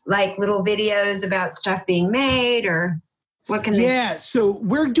like little videos about stuff being made, or what can they? Yeah, so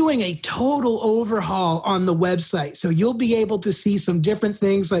we're doing a total overhaul on the website. So you'll be able to see some different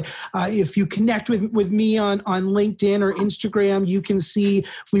things. Like if you connect with me on LinkedIn or Instagram, you can see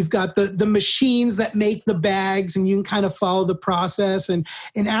we've got the machines that make the bags, and you can kind of follow the process. And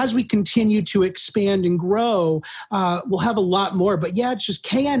as we continue to expand and grow, we'll have a lot more. But yeah, it's just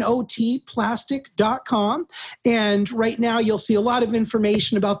knotplastic.com. And right now you'll see a lot of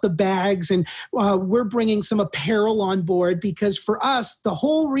information about the bags, and we're bringing some apparel on board. Because for us, the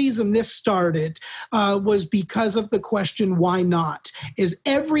whole reason this started was because of the question, why not? Is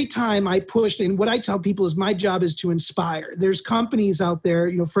every time I pushed, and what I tell people is my job is to inspire. There's companies out there,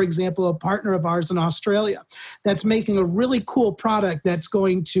 for example, a partner of ours in Australia that's making a really cool product that's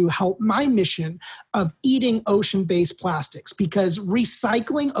going to help my mission of eating ocean-based plastics, because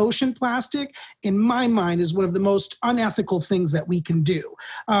recycling ocean plastic, in my mind, is one of the most unethical things that we can do.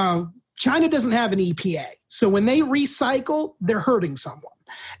 China doesn't have an EPA. So when they recycle, they're hurting someone.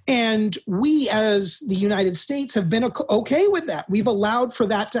 And we, as the United States, have been okay with that. We've allowed for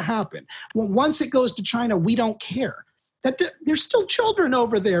that to happen. Well, once it goes to China, we don't care. That there's still children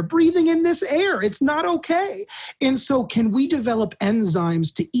over there breathing in this air. It's not okay. And so can we develop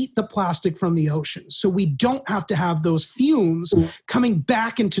enzymes to eat the plastic from the ocean so we don't have to have those fumes coming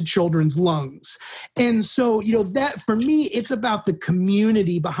back into children's lungs? And so, that for me, it's about the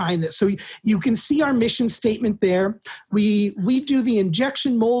community behind this. So you can see our mission statement there. We do the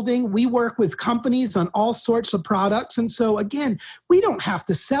injection molding. We work with companies on all sorts of products. And so again, we don't have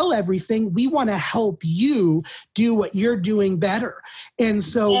to sell everything. We want to help you do what you're doing better. And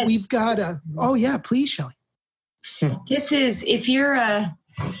so we've got please, Shelley. This is, if you're a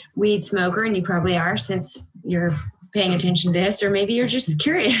weed smoker, and you probably are since you're paying attention to this, or maybe you're just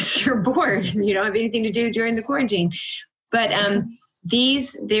curious or bored, you don't have anything to do during the quarantine. But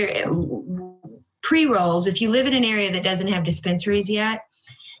they're pre-rolls, if you live in an area that doesn't have dispensaries yet,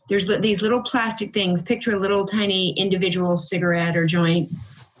 there's these little plastic things. Picture a little tiny individual cigarette or joint,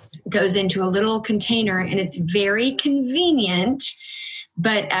 goes into a little container, and it's very convenient.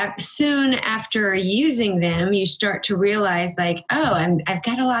 But soon after using them, you start to realize like, I've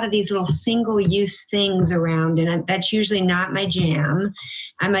got a lot of these little single-use things around, and that's usually not my jam.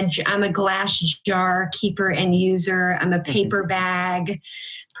 I'm a glass jar keeper and user. I'm a paper bag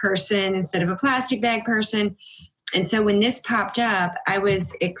person instead of a plastic bag person. And so when this popped up, I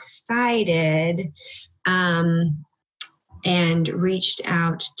was excited. And reached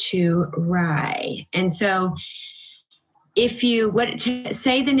out to Rye. And so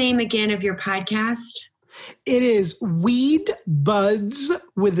say the name again of your podcast. It is Weed Buds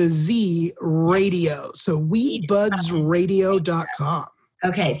with a Z Radio. So weedbudsradio.com.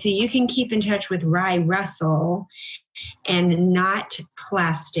 Okay. So you can keep in touch with Rye Russell and Not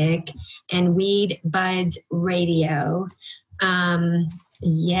Plastic and Weed Buds Radio.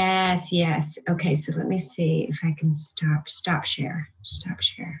 Yes. Okay, so let me see if I can stop share.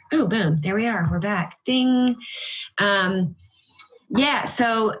 Oh, boom, there we are. We're back. Ding.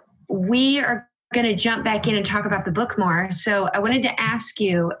 So we are going to jump back in and talk about the book more. So I wanted to ask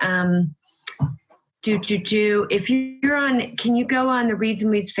you, If you're on, can you go on the Reads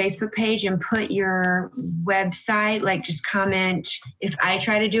and Weeds Facebook page and put your website? Like, just comment. If I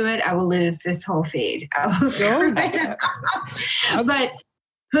try to do it, I will lose this whole feed. But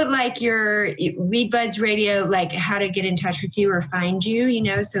put like your Read Buds Radio, like how to get in touch with you or find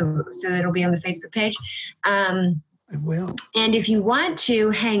you, so it'll be on the Facebook page. I will. And if you want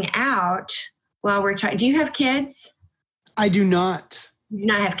to hang out while we're talking, do you have kids? I do not. You do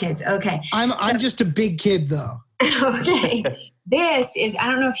not have kids. Okay. I'm just a big kid though. Okay. This is, I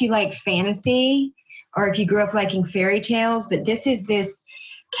don't know if you like fantasy or if you grew up liking fairy tales, but this is this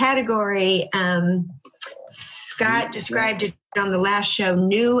category. Scott described it on the last show,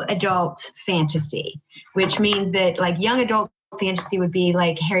 new adult fantasy, which means that like young adult fantasy would be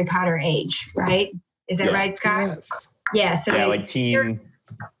like Harry Potter age, right? Is that right, Scott? Yes. Yeah. So yeah, like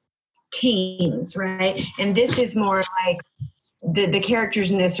teens, right? And this is more like the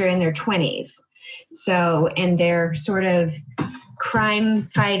characters in this are in their 20s. So, and they're sort of crime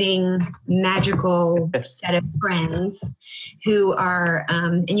fighting, magical set of friends who are,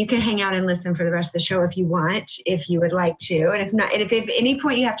 and you can hang out and listen for the rest of the show if you want, if you would like to. And if not, and if at any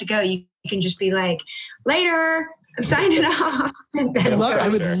point you have to go, you can just be like, later, I'm signing off.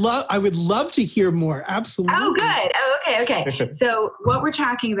 I would love to hear more. Absolutely. Oh, good. Oh, okay. So what we're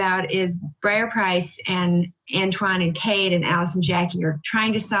talking about is Briar Price and Antoine and Kate and Alice and Jackie are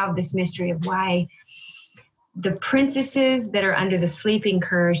trying to solve this mystery of why the princesses that are under the sleeping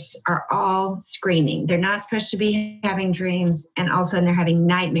curse are all screaming. They're not supposed to be having dreams, and all of a sudden they're having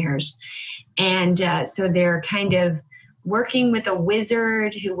nightmares. And so they're kind of working with a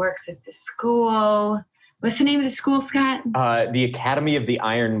wizard who works at the school. What's the name of the school, Scott? The Academy of the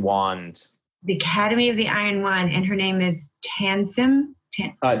Iron Wand. The Academy of the Iron Wand, and her name is Tamsin.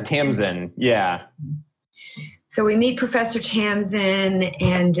 Tamsin, yeah. So we meet Professor Tamsin,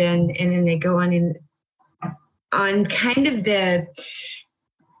 and then they go on kind of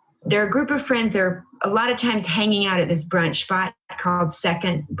they're a group of friends. They're a lot of times hanging out at this brunch spot called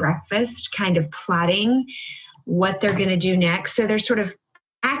Second Breakfast, kind of plotting what they're going to do next. So they're sort of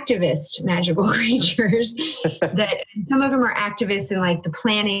activist magical creatures that some of them are activists in like the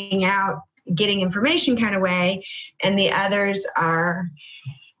planning out, getting information kind of way, and the others are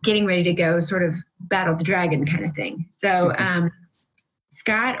getting ready to go sort of battle the dragon kind of thing. So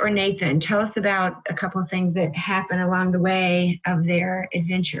Scott or Nathan, tell us about a couple of things that happen along the way of their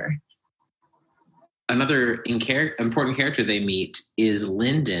adventure. Another important character they meet is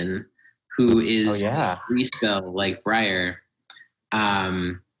Lyndon, who is respell like Briar.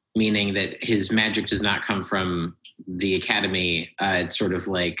 Meaning that his magic does not come from the academy. It's sort of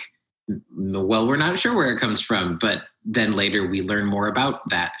like, well, we're not sure where it comes from, but then later we learn more about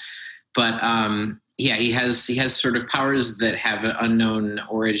that. But he has sort of powers that have an unknown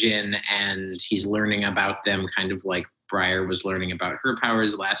origin, and he's learning about them kind of like Briar was learning about her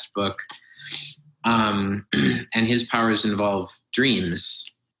powers last book. And his powers involve dreams.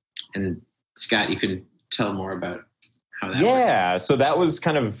 And Scott, you can tell more about how that works. So that was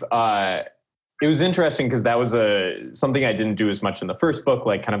kind of it was interesting because that was something I didn't do as much in the first book,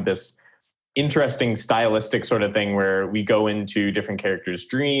 like kind of this interesting stylistic sort of thing where we go into different characters'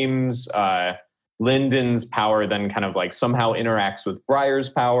 dreams. Lyndon's power then kind of like somehow interacts with Briar's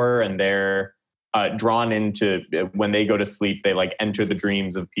power, and they're drawn into, when they go to sleep, they like enter the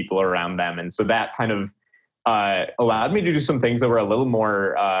dreams of people around them. And so that kind of allowed me to do some things that were a little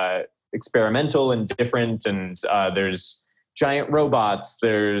more experimental and different. And there's giant robots.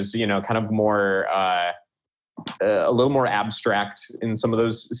 There's, kind of more, a little more abstract in some of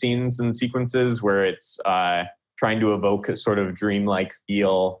those scenes and sequences where it's trying to evoke a sort of dreamlike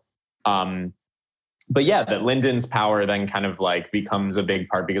feel. But yeah, that Lyndon's power then kind of like becomes a big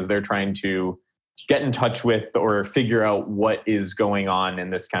part because they're trying to get in touch with or figure out what is going on in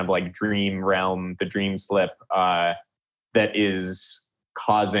this kind of like dream realm, the dream slip that is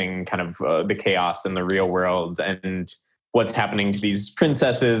causing kind of the chaos in the real world and what's happening to these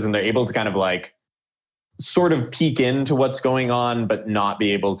princesses. And they're able to kind of like sort of peek into what's going on, but not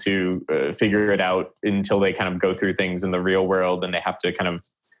be able to figure it out until they kind of go through things in the real world. And they have to kind of,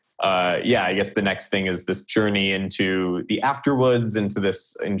 I guess the next thing is this journey into the afterwoods, into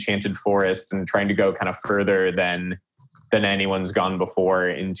this enchanted forest, and trying to go kind of further than anyone's gone before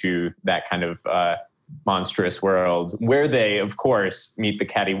into that kind of monstrous world, where they, of course, meet the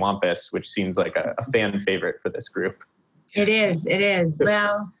Cattywampus, which seems like a fan favorite for this group. It is.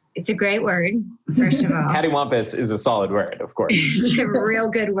 Well, it's a great word, first of all. Cattywampus is a solid word, of course. A real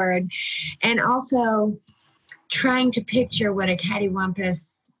good word. And also trying to picture what a cattywampus,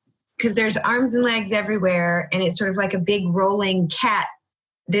 because there's arms and legs everywhere, and it's sort of like a big rolling cat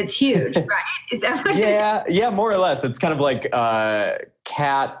that's huge, right? Is that what Yeah, more or less. It's kind of like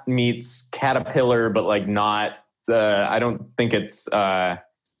cat meets caterpillar, but like not. I don't think it's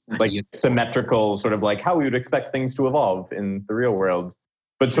like symmetrical, sort of like how we would expect things to evolve in the real world.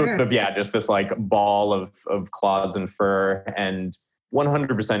 But sort Sure. of, yeah, just this like ball of claws and fur, and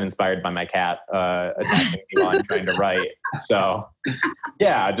 100% inspired by my cat attacking me while I'm trying to write. So,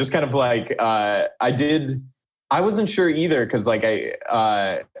 yeah, just kind of like I wasn't sure either because like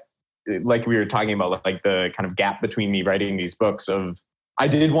like we were talking about like the kind of gap between me writing these books of I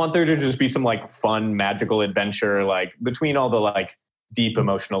did want there to just be some like fun magical adventure like between all the like deep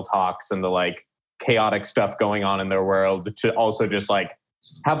emotional talks and the like chaotic stuff going on in their world to also just like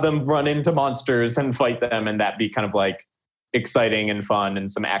have them run into monsters and fight them and that be kind of like exciting and fun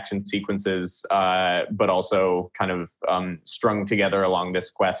and some action sequences but also kind of strung together along this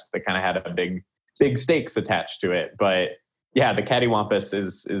quest that kind of had a big stakes attached to it. But yeah, the cattywampus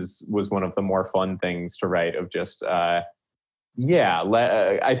was one of the more fun things to write of just I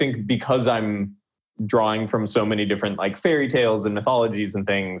think because I'm drawing from so many different like fairy tales and mythologies and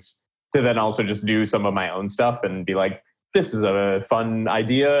things to then also just do some of my own stuff and be like, this is a fun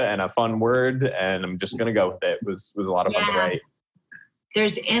idea and a fun word and I'm just gonna go with it. It was a lot of fun to write.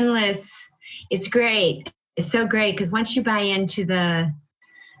 There's endless. It's great. It's so great because once you buy into the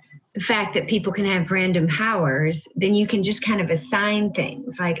fact that people can have random powers, then you can just kind of assign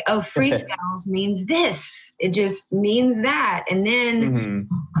things like, oh, free spells means this. It just means that. And then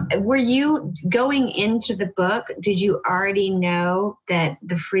were you going into the book, did you already know that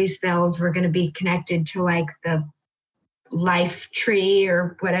the free spells were going to be connected to like the life tree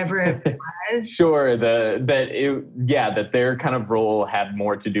or whatever it was? Sure. That their kind of role had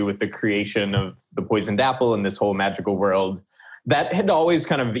more to do with the creation of the poisoned apple and this whole magical world. That had always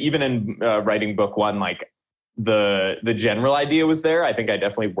kind of, even in writing book one, like the general idea was there. I think I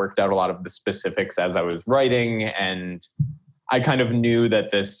definitely worked out a lot of the specifics as I was writing, and I kind of knew that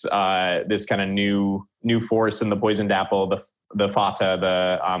this kind of new force in the poisoned apple, the fata,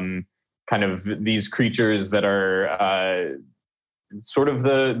 the kind of these creatures that are sort of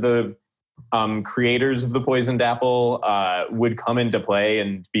the creators of the poisoned apple would come into play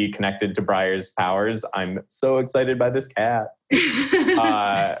and be connected to Briar's powers. I'm so excited by this cat.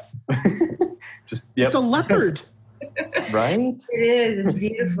 It's a leopard, right? It is. It's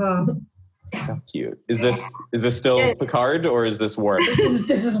beautiful. So cute. Is this still Picard or is this Worf? This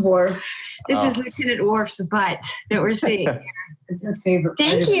is Worf. This is Lieutenant Worf's butt that we're seeing. It's his favorite.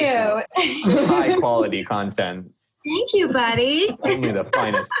 Thank you. High quality content. Thank you, buddy. Only the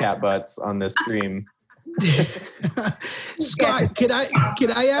finest cat butts on this stream. Scott, can I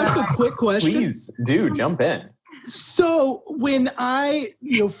ask a quick question? Please do jump in. So when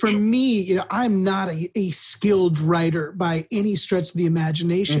for me, I'm not a skilled writer by any stretch of the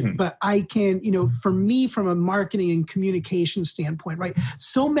imagination, but I can, for me, from a marketing and communication standpoint, right?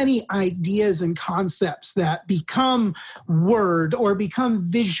 So many ideas and concepts that become word or become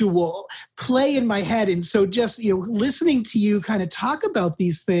visual play in my head. And so just, listening to you kind of talk about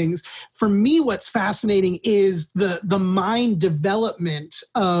these things, for me, what's fascinating is the mind development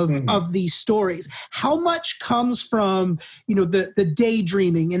of these stories. How much comes from the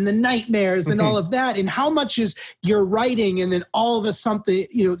daydreaming and the nightmares and all of that, and how much is your writing, and then all of a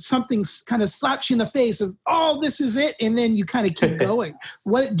something kind of slaps you in the face of, oh, this is it, and then you kind of keep going.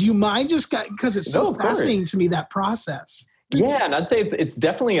 What do you mind, just because it's so fascinating to me, that process? Yeah, and I'd say it's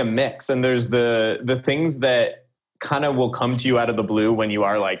definitely a mix, and there's the things that kind of will come to you out of the blue when you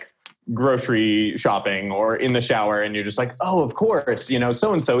are like grocery shopping or in the shower and you're just like, oh, of course,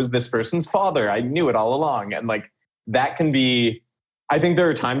 so-and-so is this person's father. I knew it all along. And like, that can be, I think there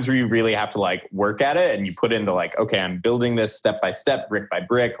are times where you really have to like work at it and you put into like, okay, I'm building this step by step, brick by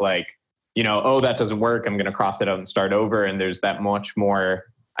brick, like, oh, that doesn't work. I'm going to cross it out and start over. And there's that much more,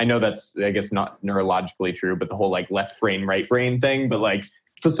 I know that's, I guess, not neurologically true, but the whole like left brain, right brain thing. But like,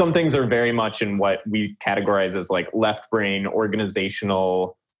 so some things are very much in what we categorize as like left brain,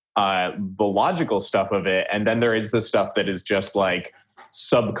 organizational, the logical stuff of it. And then there is the stuff that is just like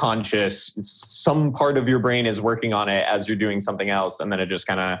subconscious. Some part of your brain is working on it as you're doing something else. And then it just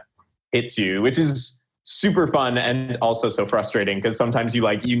kind of hits you, which is super fun and also so frustrating because sometimes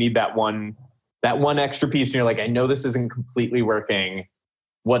you need that one extra piece and you're like, I know this isn't completely working.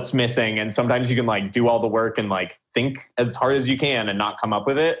 What's missing? And sometimes you can like do all the work and like think as hard as you can and not come up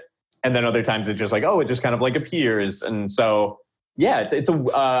with it. And then other times it's just like, oh, it just kind of like appears. And so, yeah,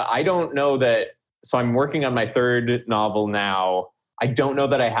 I don't know that. So I'm working on my third novel now. I don't know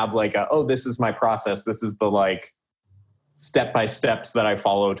that I have like this is my process. This is the like step by steps that I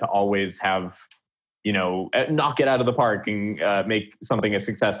follow to always have knock it out of the park and make something a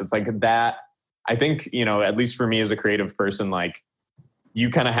success. It's like that. I think, at least for me as a creative person, like you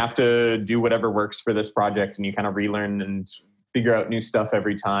kind of have to do whatever works for this project, and you kind of relearn and figure out new stuff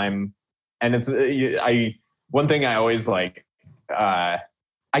every time. And it's, one thing I always like, I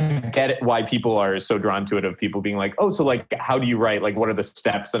get it why people are so drawn to it, of people being like, oh, so like, how do you write? Like, what are the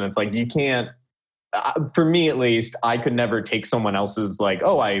steps? And it's like, you can't, for me at least, I could never take someone else's like,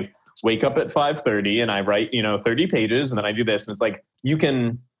 oh, I wake up at 5:30 and I write, 30 pages and then I do this. And it's like, you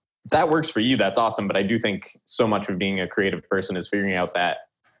can, if that works for you, that's awesome. But I do think so much of being a creative person is figuring out that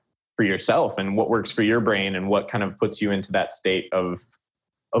for yourself and what works for your brain and what kind of puts you into that state of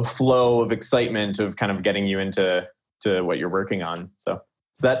flow, of excitement, of kind of getting you into what you're working on. So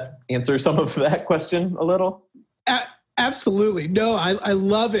does that answer some of that question a little? Absolutely. No, I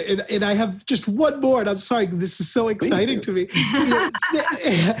love it. And I have just one more, and I'm sorry, this is so exciting to me.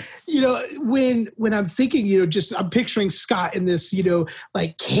 When I'm thinking, I'm picturing Scott in this,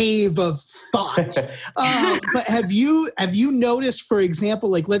 like cave of thought. But have you noticed, for example,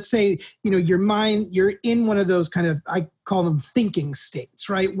 like, let's say, your mind, you're in one of those kind of, I call them thinking states,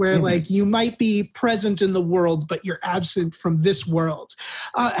 right? Where like you might be present in the world, but you're absent from this world.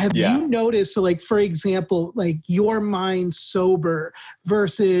 Have you noticed, so like, for example, like your mind sober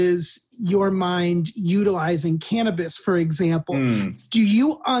versus your mind utilizing cannabis, for example, do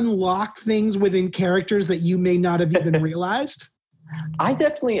you unlock things within characters that you may not have even realized? I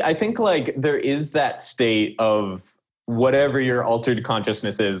think like there is that state of whatever your altered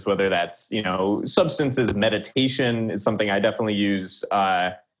consciousness is, whether that's, substances, meditation is something I definitely use.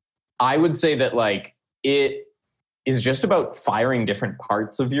 I would say that like it is just about firing different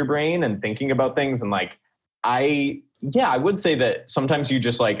parts of your brain and thinking about things. And like, I would say that sometimes you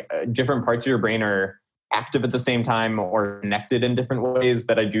just like different parts of your brain are active at the same time or connected in different ways,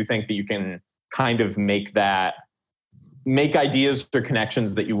 that I do think that you can kind of make ideas or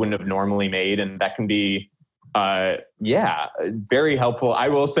connections that you wouldn't have normally made. And that can be, very helpful. I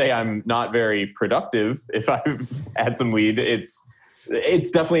will say I'm not very productive if I've had some weed. It's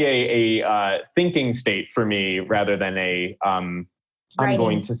definitely a thinking state for me rather than I'm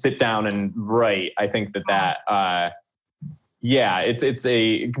going to sit down and write. I think that it's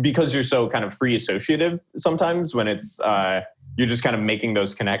because you're so kind of free associative sometimes when it's, you're just kind of making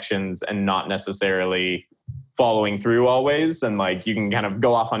those connections and not necessarily following through always. And like, you can kind of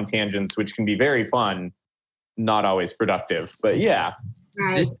go off on tangents, which can be very fun, not always productive, but yeah.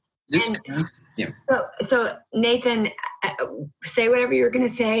 Right. So Nathan, say whatever you're going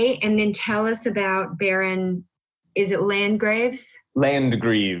to say, and then tell us about Baron. Is it Landgraves?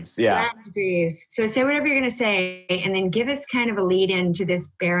 Landgreaves, yeah. Landgreaves. So say whatever you're going to say, and then give us kind of a lead into this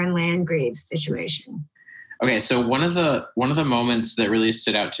Baron Landgraves situation. Okay, so one of the moments that really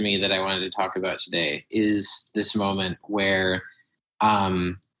stood out to me that I wanted to talk about today is this moment where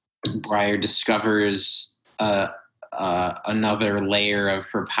Briar discovers another layer of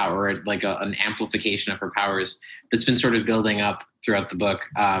her power, like an amplification of her powers that's been sort of building up throughout the book.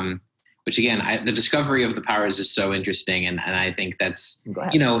 Which again, the discovery of the powers is so interesting, and I think that's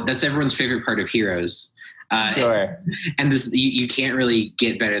that's everyone's favorite part of Heroes. Sure. And this you can't really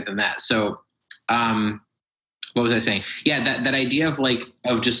get better than that. So, what was I saying? Yeah, that idea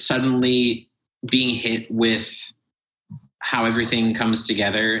of just suddenly being hit with how everything comes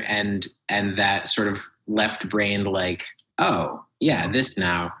together, and that sort of left brain like, oh yeah, this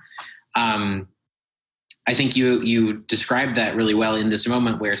now. I think you described that really well in this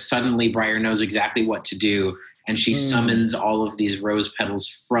moment where suddenly Briar knows exactly what to do, and she summons all of these rose petals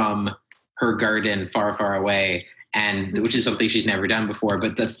from her garden far, far away, and which is something she's never done before.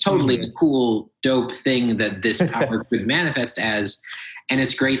 But that's totally a cool, dope thing that this power could manifest as. And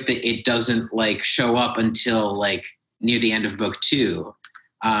it's great that it doesn't like show up until like near the end of book 2.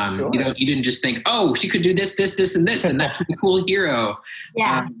 Sure. You didn't just think, oh, she could do this, and this, and that's a cool hero.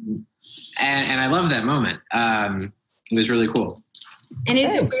 Yeah. And I love that moment. It was really cool. And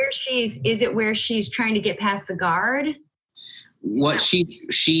is it where she's trying to get past the guard? What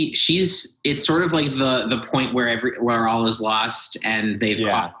she's it's sort of like the point where all is lost, and they've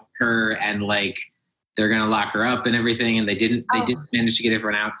caught her, and like they're gonna lock her up and everything, and they didn't manage to get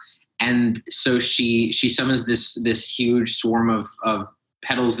everyone out. And so she summons this huge swarm of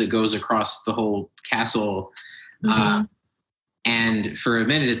petals that goes across the whole castle. And for a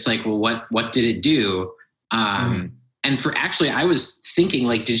minute, it's like, well, what did it do? And I was thinking,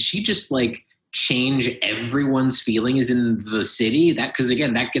 like, did she just like change everyone's feelings in the city? That, because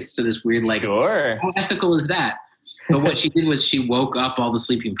again, that gets to this weird, like, how ethical is that? But what she did was she woke up all the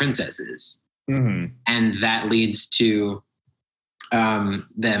sleeping princesses, and that leads to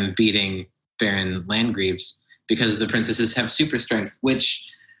them beating Baron Landgreaves because the princesses have super strength,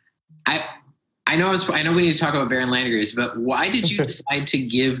 which I know we need to talk about Baron Landgreaves, but why did you decide to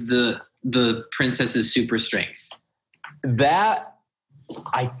give the princesses super strength? That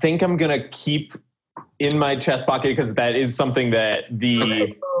I think I'm gonna keep in my chest pocket because that is something that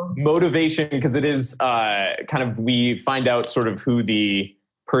the motivation, because it is kind of, we find out sort of who the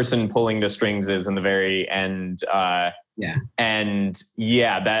person pulling the strings is in the very end. And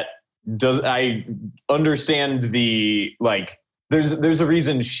that does, I understand the, like, there's a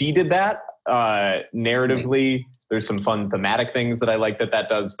reason she did that. Narratively, there's some fun thematic things that I like that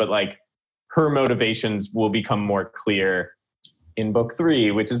does, but like her motivations will become more clear in book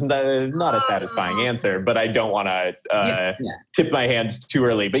 3, which is not a satisfying answer, but I don't want to tip my hand too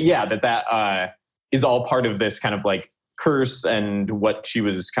early. But yeah, that is all part of this kind of like curse and what she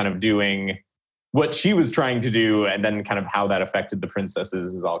was kind of doing, what she was trying to do, and then kind of how that affected the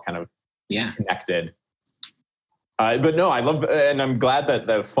princesses is all kind of connected. But no, I love, and I'm glad that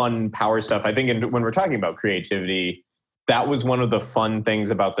the fun power stuff, I think when we're talking about creativity, that was one of the fun things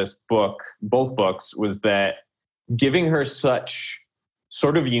about this book, both books, was that giving her such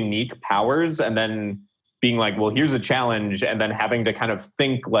sort of unique powers and then being like, well, here's a challenge, and then having to kind of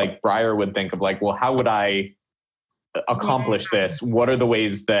think like Briar would think of like, well, how would I accomplish this? What are the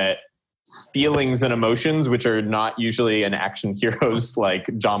ways that feelings and emotions, which are not usually an action hero's like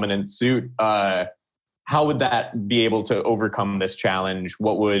dominant suit, how would that be able to overcome this challenge?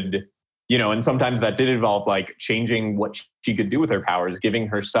 What would, and sometimes that did involve like changing what she could do with her powers, giving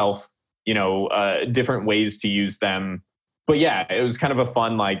herself, different ways to use them. But yeah, it was kind of a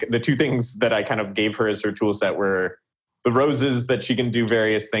fun, like the two things that I kind of gave her as her tool set were the roses that she can do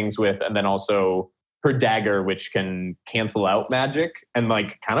various things with, and then also her dagger, which can cancel out magic. And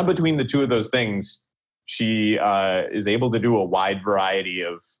like kind of between the two of those things, she is able to do a wide variety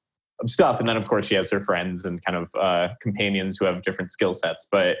of stuff. And then of course she has her friends and kind of companions who have different skill sets.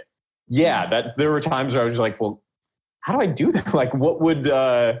 But yeah, that there were times where I was just like, well, how do I do that? Like, what would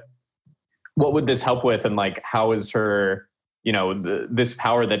this help with? And like, how is her, this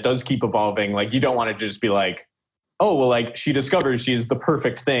power that does keep evolving? Like, you don't want to just be like, oh, well, like she discovers she's the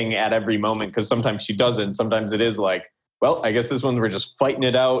perfect thing at every moment, because sometimes she doesn't. Sometimes it is like, well, I guess this one we're just fighting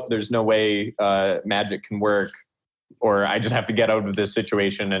it out. There's no way magic can work, or I just have to get out of this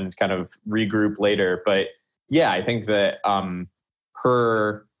situation and kind of regroup later. But yeah, I think that I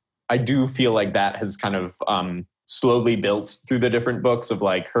do feel like that has kind of slowly built through the different books of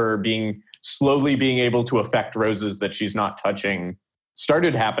like her slowly being able to affect roses that she's not touching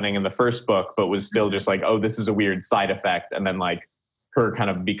started happening in the first book, but was still just like, oh, this is a weird side effect. And then like her kind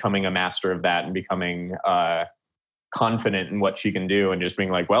of becoming a master of that and becoming confident in what she can do and just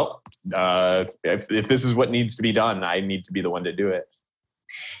being like, well, if this is what needs to be done, I need to be the one to do it.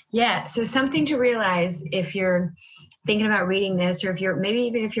 Yeah. So something to realize if you're thinking about reading this, or if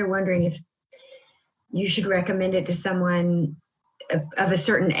you're wondering if you should recommend it to someone of a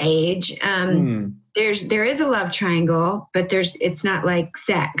certain age. There is a love triangle, but it's not like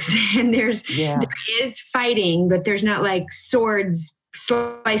sex, and there is fighting, but there's not like swords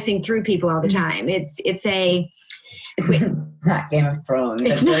slicing through people all the time. It's not Game of Thrones.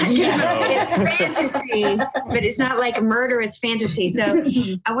 It's not it's fantasy, but it's not like a murderous fantasy. So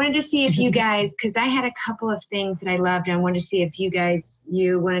I wanted to see if you guys, because I had a couple of things that I loved, and I wanted to see if you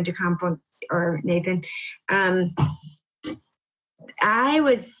wanted to compliment, or Nathan. I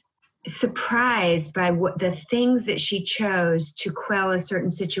was surprised by the things that she chose to quell a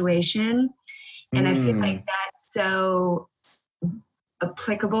certain situation. And I feel like that's so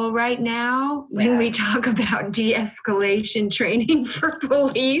applicable right now when we talk about de-escalation training for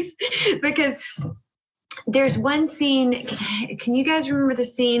police, because there's one scene. Can you guys remember the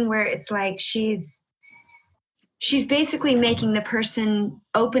scene where it's like she's basically making the person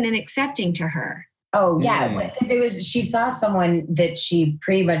open and accepting to her? Oh yeah, because she saw someone that she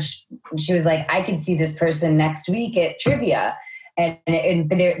was like, I could see this person next week at trivia, and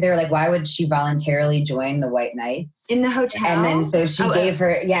they're like, why would she voluntarily join the White Knights in the hotel? And then so she gave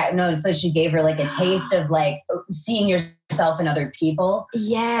her she gave her like a taste of like seeing yourself in other people.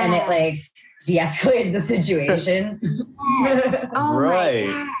 Yeah, and it like de-escalated the situation. Oh right.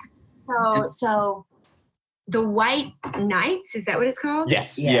 My God. So the White Knights, is that what it's called?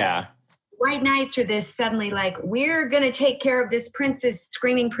 Yes. Yeah. White Knights are this suddenly like, we're going to take care of this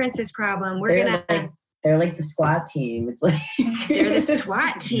screaming princess problem. They're like the SWAT team. It's like they're the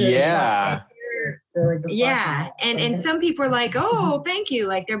SWAT team. Yeah. They're like the SWAT team. And some people are like, oh, thank you.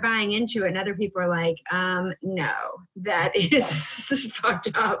 Like they're buying into it. And other people are like, no, that is fucked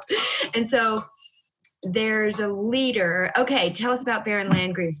up. And so there's a leader. Okay. Tell us about Baron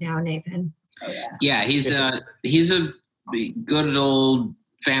Landgreaves now, Nathan. Yeah, he's a good old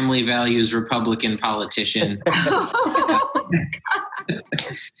family values Republican politician.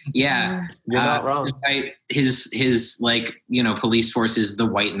 Yeah, You're not wrong. His like, you know, police force is the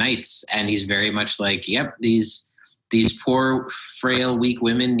white knights, and he's very much like, yep, these poor, frail, weak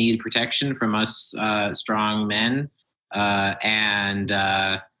women need protection from us strong men. And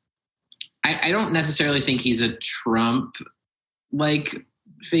I don't necessarily think he's a Trump like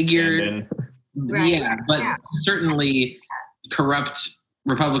figure. Stand-in. Right. Yeah, but Yeah. certainly corrupt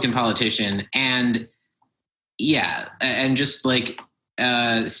Republican politician, and yeah, and just like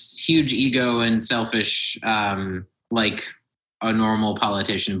huge ego and selfish, like a normal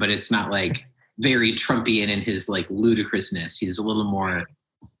politician, but it's not like very Trumpian in his like ludicrousness. He's a little more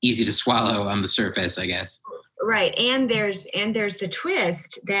easy to swallow on the surface, I guess. Right. And there's the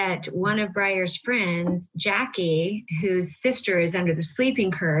twist that one of Breyer's friends, Jackie, whose sister is under the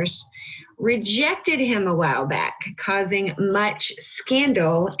sleeping curse, rejected him a while back, causing much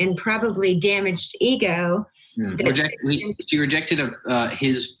scandal and probably damaged ego. She rejected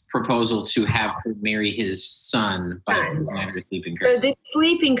his proposal to have her marry his son by the sleeping curse. So the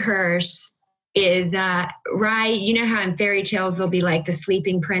sleeping curse is right. You know how in fairy tales there'll be like the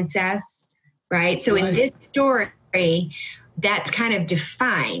sleeping princess, right? So in this story, that's kind of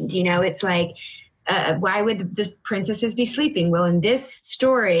defined. You know, it's like, why would the princesses be sleeping? Well, in this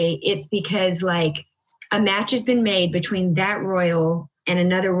story, it's because like a match has been made between that royal and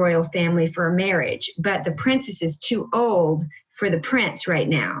another royal family for a marriage, but the princess is too old for the prince right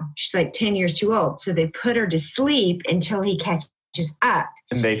now. She's like 10 years too old. So they put her to sleep until he catches up.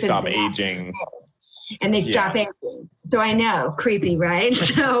 And they stop aging. And they stop aging. So I know, creepy, right?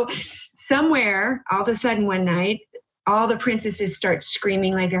 So somewhere, all of a sudden one night, all the princesses start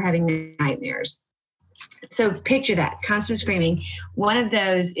screaming like they're having nightmares. So picture that, constant screaming. One of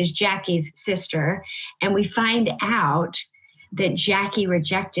those is Jackie's sister. And we find out that Jackie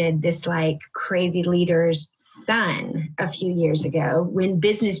rejected this like crazy leader's son a few years ago when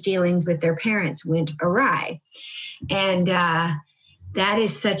business dealings with their parents went awry. And that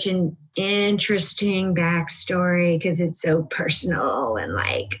is such an interesting backstory because it's so personal and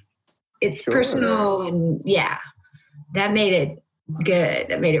like it's personal, and that made it good.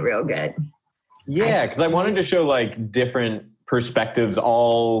 That made it real good. Yeah, because I wanted to show like different perspectives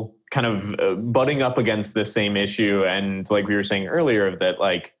all kind of butting up against the same issue. And like we were saying earlier, that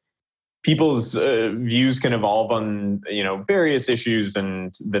like people's views can evolve on, you know, various issues,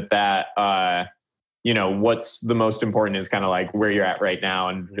 and that you know, what's the most important is kind of like where you're at right now.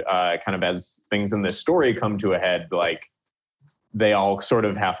 And kind of as things in this story come to a head, like they all sort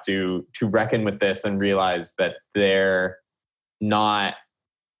of have to reckon with this and realize that they're not,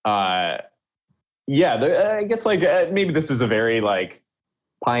 I guess like maybe this is a very like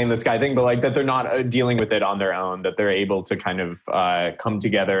pie in the sky thing, but like that they're not dealing with it on their own, that they're able to kind of come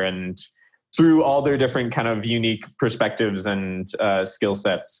together and through all their different kind of unique perspectives and skill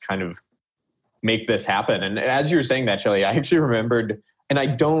sets kind of make this happen. And as you were saying that, Shelley, I actually remembered, and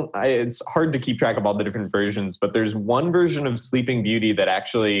it's hard to keep track of all the different versions, but there's one version of Sleeping Beauty that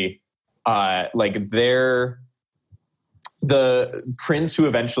actually the prince who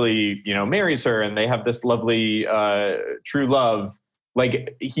eventually, you know, marries her and they have this lovely true love.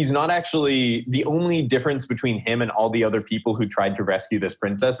 Like, he's not actually, the only difference between him and all the other people who tried to rescue this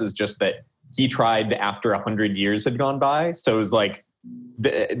princess is just that he tried after 100 years had gone by. So it was like,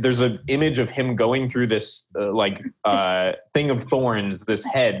 there's an image of him going through this thing of thorns, this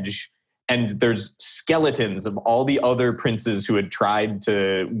hedge, and there's skeletons of all the other princes who had tried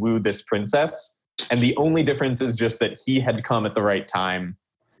to woo this princess. And the only difference is just that he had come at the right time.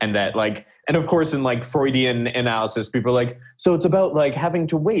 And that like, and of course in like Freudian analysis, people are like, so it's about like having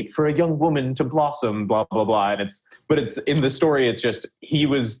to wait for a young woman to blossom, blah, blah, blah. And it's in the story, it's just, he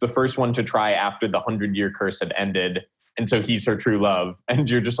was the first one to try after the 100-year curse had ended. And so he's her true love. And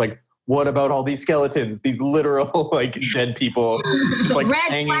you're just like, what about all these skeletons, these literal like dead people just like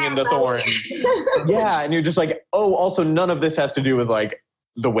hanging in the thorns? Yeah. And you're just like, oh, also none of this has to do with like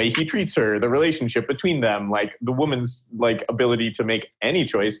the way he treats her, the relationship between them, like the woman's like ability to make any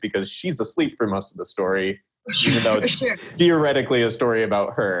choice because she's asleep for most of the story, even though it's theoretically a story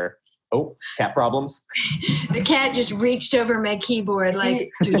about her. Oh, cat problems. The cat just reached over my keyboard like,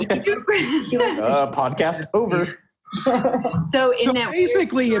 podcast over. So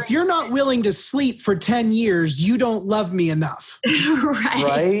basically, if you're not willing to sleep for 10 years, you don't love me enough.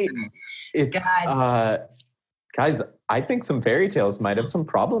 Right? It's guys, I think some fairy tales might have some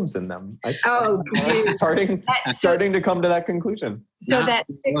problems in them. Starting to come to that conclusion. So that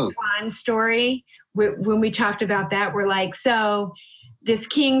Six Swan story, when we talked about that, we're like, so this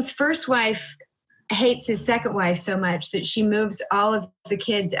king's first wife hates his second wife so much that she moves all of the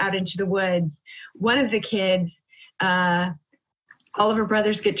kids out into the woods. One of the kids, all of her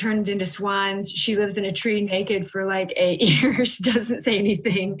brothers get turned into swans. She lives in a tree naked for like 8 years. She doesn't say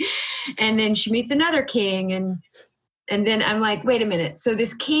anything. And then she meets another king. And then I'm like, wait a minute. So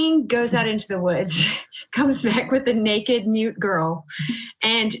this king goes out into the woods, comes back with a naked mute girl,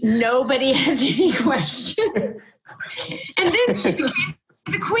 and nobody has any questions. And then she became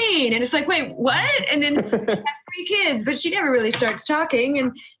the queen. And it's like, wait, what? And then she has 3 kids, but she never really starts talking.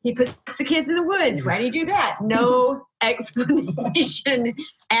 And he puts the kids in the woods. Why do you do that? No explanation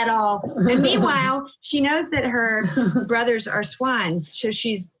at all. And meanwhile, she knows that her brothers are swans. So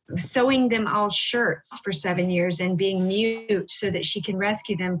she's sewing them all shirts for 7 years and being mute so that she can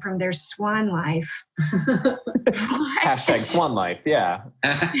rescue them from their swan life. Hashtag swan life, yeah.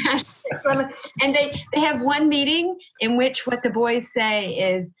 And they have one meeting in which what the boys say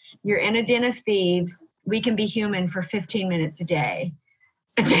is, you're in a den of thieves. We can be human for 15 minutes a day.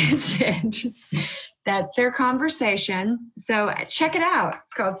 And that's it. That's their conversation. So check it out.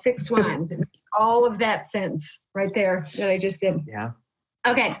 It's called Six Swans. It makes all of that sense right there that I just did. Yeah.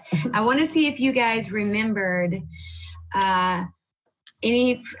 Okay. I want to see if you guys remembered I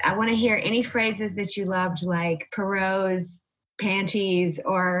want to hear any phrases that you loved, like Perot's panties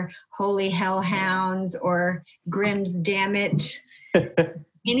or holy hellhounds or Grimm's damn it.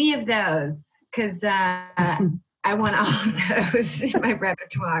 Any of those, because I want all of those in my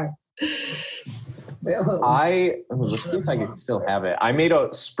repertoire. Let's see if I can still have it. I made a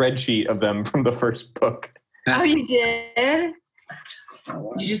spreadsheet of them from the first book. Oh, you did?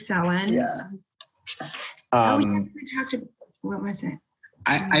 You just saw one? Yeah. We talked about, what was it?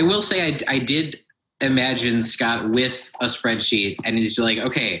 I will say I did imagine Scott with a spreadsheet, and he's like,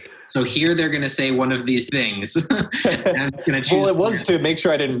 okay, so here they're going to say one of these things. And I'm just gonna choose. Well, it was to make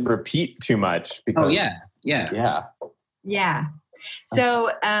sure I didn't repeat too much. Because, Yeah.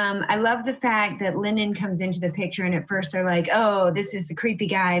 So I love the fact that Lennon comes into the picture, and at first they're like, oh, this is the creepy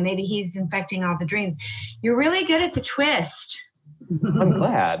guy. Maybe he's infecting all the dreams. You're really good at the twist. I'm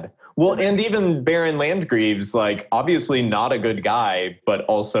glad. Well, and even Baron Landgreaves, like, obviously not a good guy, but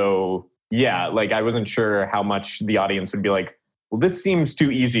also, yeah, like, I wasn't sure how much the audience would be like, well, this seems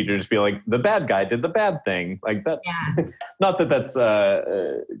too easy to just be like, the bad guy did the bad thing. Like that, Yeah. Not that that's,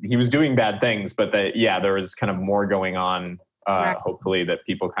 he was doing bad things, but that, yeah, there was kind of more going on, Right. hopefully, that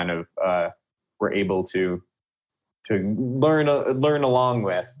people kind of were able to learn along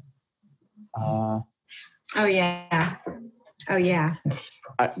with. Oh, yeah. Oh, yeah.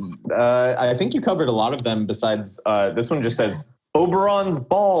 I think you covered a lot of them. Besides, this one just says Oberon's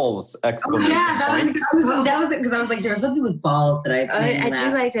balls! Oh Exclamation yeah, point. that was it, because I was like, there was something with balls that I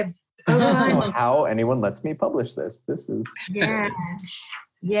do like the. I don't know how anyone lets me publish this. This is Yeah.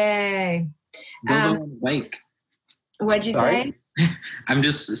 Yay. Bilbo on a bike. What'd you Sorry? say? I'm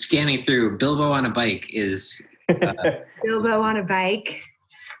just scanning through. Bilbo on a bike is Bilbo on a bike.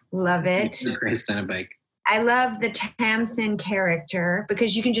 Love it. Christ on a bike. I love the Tamsin character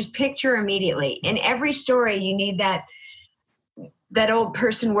because you can just picture immediately. In every story, you need that old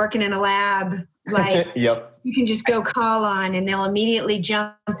person working in a lab. Like Yep. you can just go call on, and they'll immediately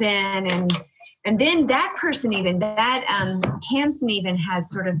jump in, and then that person Tamsin even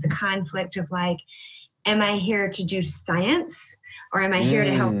has sort of the conflict of like, am I here to do science or am I here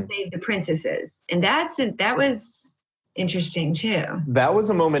to help save the princesses? And that was interesting too. That was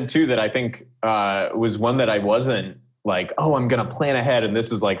a moment too that I think was one that I wasn't like, oh, I'm going to plan ahead. And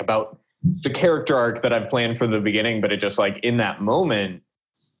this is like about the character arc that I've planned from the beginning. But it just like in that moment,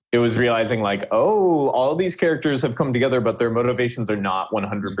 it was realizing like, oh, all these characters have come together, but their motivations are not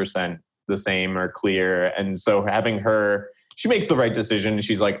 100% the same or clear. And so having her, she makes the right decision.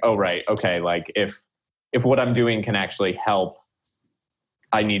 She's like, oh, right. Okay. Like if what I'm doing can actually help,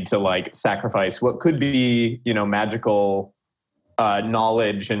 I need to like sacrifice what could be, magical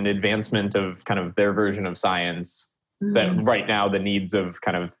knowledge and advancement of kind of their version of science. That right now the needs of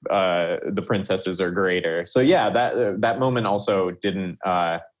kind of the princesses are greater. So yeah, that moment also didn't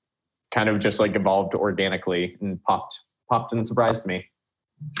kind of just like evolved organically and popped and surprised me.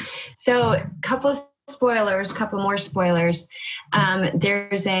 So couple more spoilers.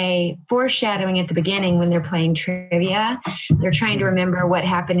 There's a foreshadowing at the beginning when they're playing trivia. They're trying to remember what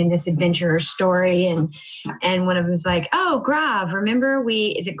happened in this adventure or story. And one of them's like, oh, Grav, remember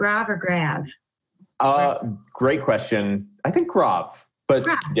is it Grav or Grav? Great question. I think Grav, but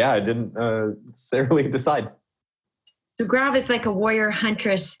Grav. Yeah, I didn't necessarily decide. So Grav is like a warrior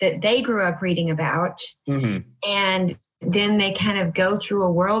huntress that they grew up reading about. Mm-hmm. And then they kind of go through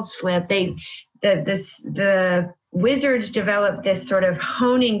a world slip. The wizards developed this sort of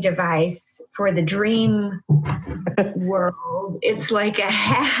honing device for the dream world. It's like a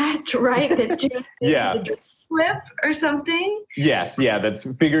hat, right? That just Yeah. flip or something. Yes, yeah,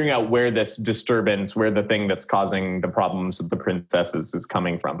 that's figuring out where this disturbance, where the thing that's causing the problems with the princesses is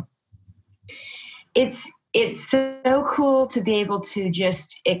coming from. It's so cool to be able to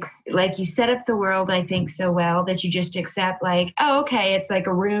just like you set up the world, I think, so well that you just accept like, oh, okay, it's like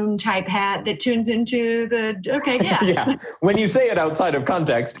a rune type hat that tunes into yeah. Yeah, when you say it outside of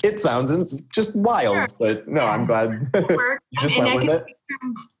context, it sounds just wild. Sure. But no, I'm glad you just went with it.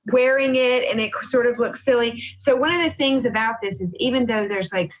 Wearing it and it sort of looks silly. So one of the things about this is even though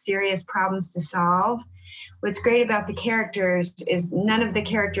there's like serious problems to solve, what's great about the characters is none of the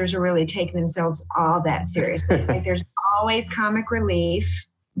characters are really taking themselves all that seriously. Like there's always comic relief.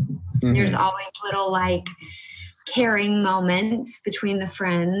 Mm-hmm. There's always little like caring moments between the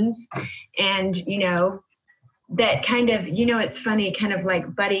friends. And, that kind of, it's funny, kind of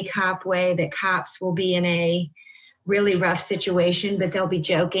like buddy cop way that cops will be in a really rough situation, but they'll be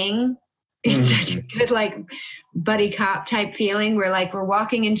joking. It's such a good like buddy cop type feeling where like we're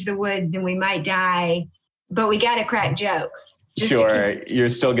walking into the woods and we might die, but we got to crack jokes. Sure. You're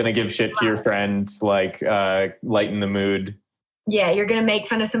still going to give shit to your friends, like lighten the mood. Yeah. You're going to make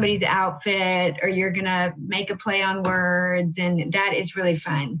fun of somebody's outfit or you're going to make a play on words. And that is really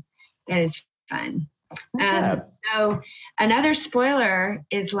fun. That is fun. So another spoiler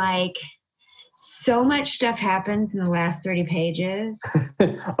is like so much stuff happens in the last 30 pages.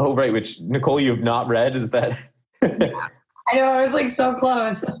 Oh, right. Which Nicole, you have not read. Is that? I know. I was like so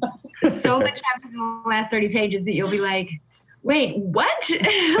close. So much happens in the last 30 pages that you'll be like, wait, what?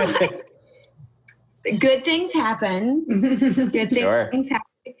 Good things happen. Good things happen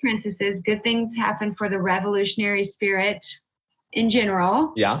to princesses. Good things happen for the revolutionary spirit in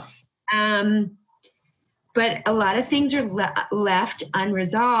general. Yeah. But a lot of things are left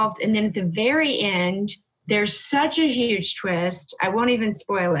unresolved. And then at the very end, there's such a huge twist. I won't even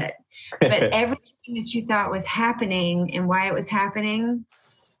spoil it. But everything that you thought was happening and why it was happening,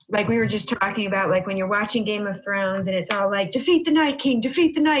 like we were just talking about, like when you're watching Game of Thrones and it's all like, defeat the Night King,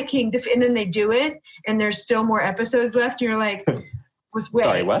 defeat the Night King. And then they do it and there's still more episodes left. And you're like, wait.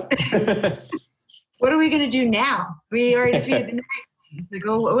 Sorry, what? What are we going to do now? We already defeated the Night King. It's like,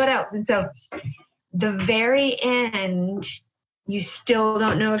 oh, what else? And so the very end, you still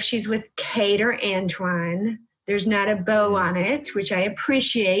don't know if she's with Kate or Antoine. There's not a bow on it, which I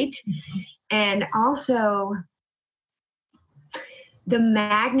appreciate. And also the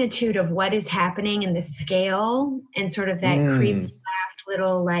magnitude of what is happening and the scale and sort of that creepy last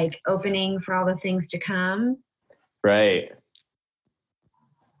little like opening for all the things to come. Right.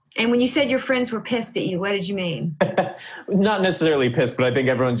 And when you said your friends were pissed at you, what did you mean? Not necessarily pissed, but I think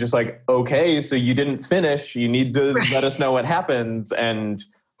everyone's just like, okay, so you didn't finish. You need to let us know what happens. And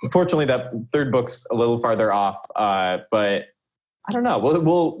unfortunately, that third book's a little farther off. But I don't know.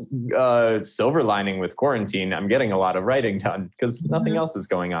 We'll silver lining with quarantine. I'm getting a lot of writing done because nothing else is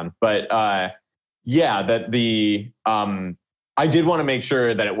going on. But yeah, that I did want to make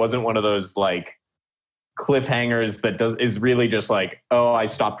sure that it wasn't one of those like cliffhangers that is really just like, oh, I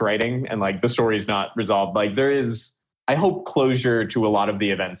stopped writing and like the story's not resolved. Like there is, I hope, closure to a lot of the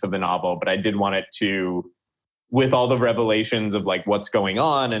events of the novel, but I did want it to, with all the revelations of like what's going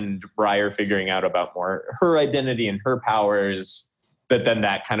on and Briar figuring out about more her identity and her powers,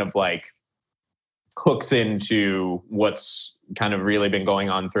 that kind of like hooks into what's kind of really been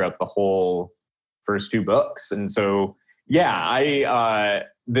going on throughout the whole first two books. And so, yeah,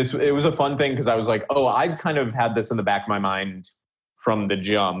 it was a fun thing because I was like, oh, I kind of had this in the back of my mind from the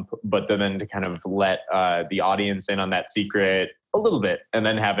jump, but then to kind of let the audience in on that secret a little bit and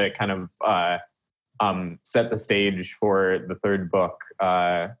then have it kind of set the stage for the third book.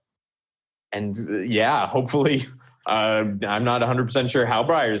 And yeah, hopefully, I'm not 100% sure how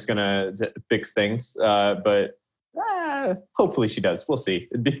Briar is going to fix things, but hopefully she does. We'll see.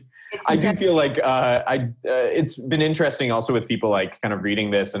 I do feel like it's been interesting also with people like kind of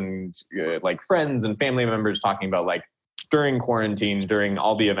reading this and like friends and family members talking about like during quarantine, during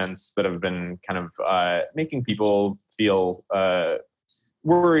all the events that have been kind of making people feel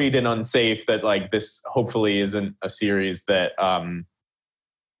worried and unsafe, that like this hopefully isn't a series that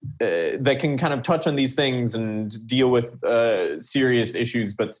that can kind of touch on these things and deal with serious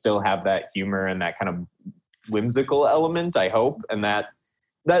issues, but still have that humor and that kind of whimsical element, I hope. And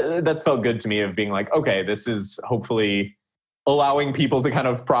that's felt good to me, of being like, okay, this is hopefully allowing people to kind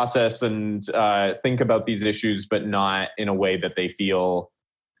of process and think about these issues, but not in a way that they feel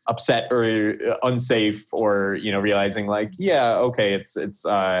upset or unsafe, or, you know, realizing like, yeah, okay, it's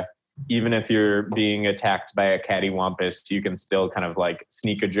even if you're being attacked by a cattywampus, you can still kind of like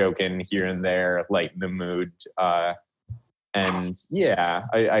sneak a joke in here and there, lighten the mood. And yeah,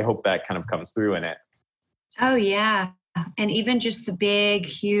 I hope that kind of comes through in it. Oh yeah. And even just the big,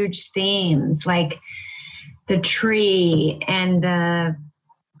 huge themes like the tree and the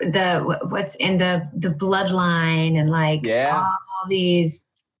what's in the bloodline and like all these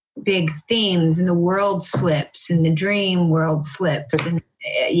big themes, and the world slips and the dream world slips, and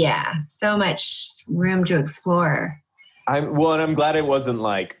yeah, so much room to explore. And I'm glad it wasn't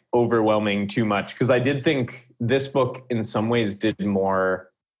like overwhelming too much, because I did think this book in some ways did more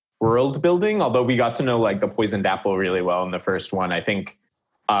world building, although we got to know like the poisoned apple really well in the first one. I think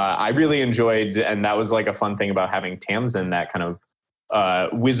I really enjoyed, and that was like a fun thing about having Tamsin, that kind of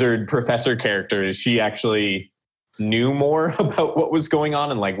wizard professor character, is she actually knew more about what was going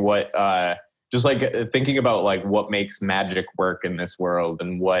on and like what just like thinking about like what makes magic work in this world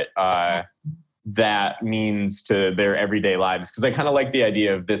and what that means to their everyday lives. Because I kind of like the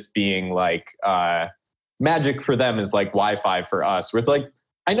idea of this being like magic for them is like Wi-Fi for us, where it's like,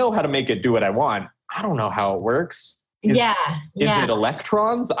 I know how to make it do what I want. I don't know how it works. Is it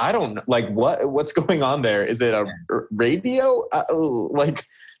electrons? I don't know. Like what's going on there? Is it a radio?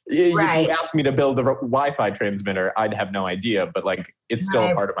 If you asked me to build a Wi-Fi transmitter, I'd have no idea, but like, it's still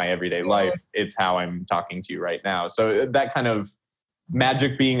a part of my everyday life. It's how I'm talking to you right now. So that kind of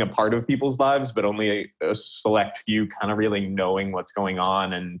magic being a part of people's lives, but only a select few kind of really knowing what's going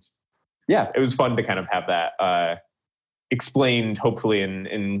on. And yeah, it was fun to kind of have that explained, hopefully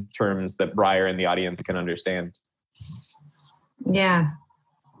in terms that Briar and the audience can understand. Yeah.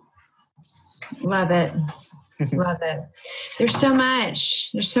 Love it. Love it. There's so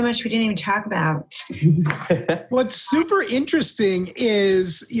much we didn't even talk about. What's super interesting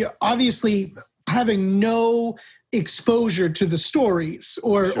is, obviously having no exposure to the stories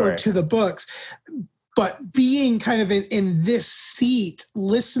or to the books, but being kind of in this seat,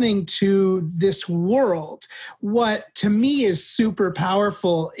 listening to this world, what to me is super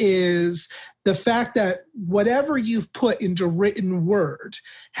powerful is the fact that whatever you've put into written word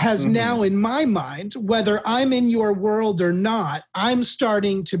has now in my mind, whether I'm in your world or not, I'm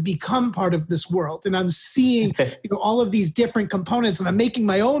starting to become part of this world. And I'm seeing all of these different components, and I'm making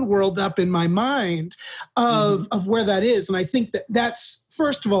my own world up in my mind of where that is. And I think that that's,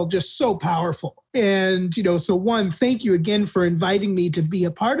 first of all, just so powerful. And, so one, thank you again for inviting me to be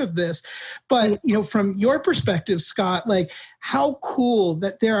a part of this. But, from your perspective, Scott, like how cool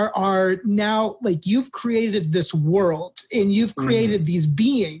that there are now, like you've created this world and you've created these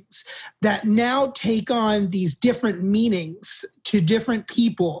beings that now take on these different meanings to different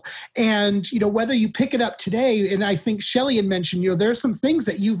people. And, whether you pick it up today, and I think Shelley had mentioned, there are some things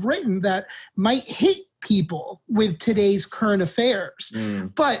that you've written that might hit people with today's current affairs.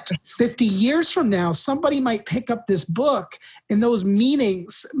 But 50 years from now, somebody might pick up this book and those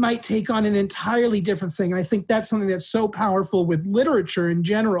meanings might take on an entirely different thing. And I think that's something that's so powerful with literature in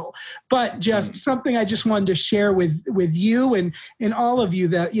general, but just something I just wanted to share with you and all of you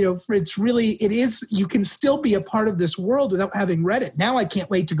that, it is, you can still be a part of this world without having read it. Now I can't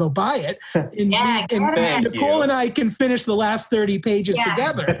wait to go buy it. And Nicole and I can finish the last 30 pages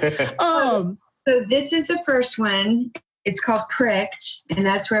together. So this is the first one. It's called Pricked, and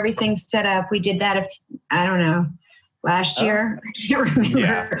that's where everything's set up. We did that, last year. I can't remember.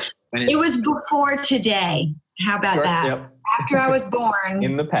 Yeah. It was before today. How about that? Yep. After I was born.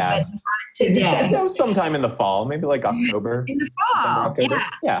 In the past. But not today. That was sometime in the fall, maybe like October. In the fall, October.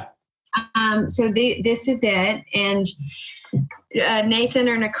 Yeah. So this is it. And Nathan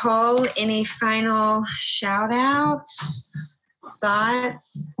or Nicole, any final shout outs,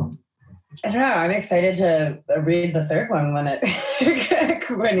 thoughts? I don't know. I'm excited to read the third one when it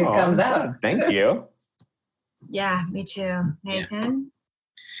comes out. Thank you. Yeah, me too. Nathan?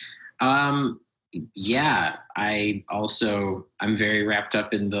 Yeah. I'm very wrapped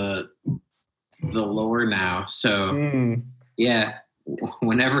up in the lore now. So yeah,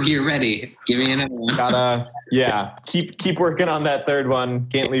 whenever you're ready, give me another one. Keep working on that third one.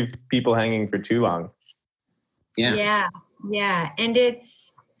 Can't leave people hanging for too long. Yeah. And it's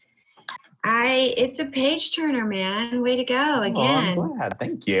a page turner, man. Way to go again. I'm glad.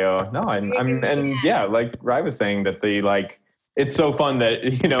 Thank you. No, like Rai was saying, that it's so fun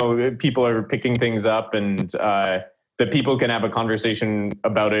that, people are picking things up and that people can have a conversation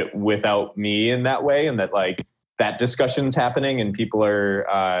about it without me in that way. And that that discussion's happening and people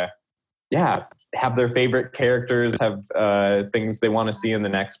are, have their favorite characters, have things they want to see in the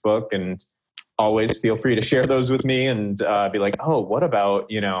next book. And always feel free to share those with me and be like, oh, what about,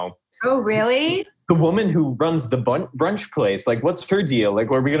 Oh, really? the woman who runs the brunch place, like, what's her deal?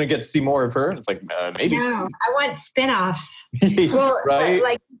 Like, are we going to get to see more of her? It's like, maybe. No, I want spinoffs. Well, right?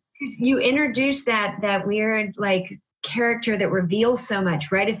 like you introduce that weird like character that reveals so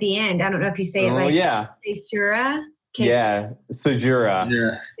much right at the end. I don't know if you say it like Seisura. Yeah, Sejura.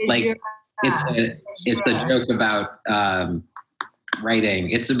 Yeah. Like it's a joke about writing.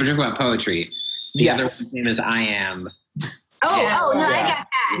 It's a joke about poetry. The other one's name is I Am. No, I got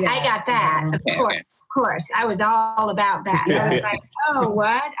that. Yeah. I got that. Of course. I was all about that. I was like, oh,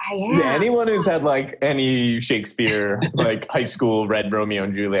 what? I am. Yeah, anyone who's had like any Shakespeare, like high school read Romeo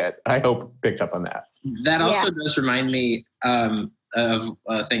and Juliet, I hope picked up on that. That also does remind me of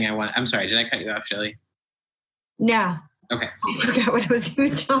a thing I want. I'm sorry, did I cut you off, Shelley? No. Okay. I forgot what I was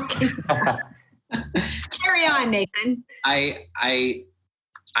even talking about. Carry on, Nathan.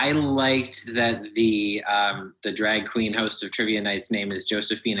 I liked that the drag queen host of Trivia Night's name is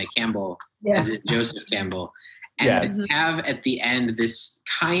Josephina Campbell, as in Joseph Campbell. And to have at the end this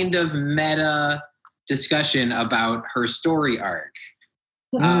kind of meta discussion about her story arc.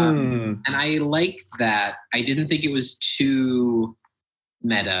 And I liked that. I didn't think it was too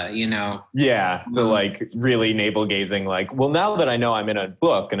meta, you know? Yeah, the like really navel gazing, like, well, now that I know I'm in a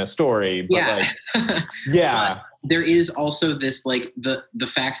book and a story, but like, But there is also this like the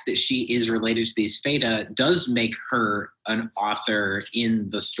fact that she is related to these Feta does make her an author in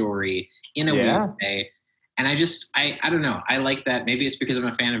the story in a weird way. And I don't know. I like that. Maybe it's because I'm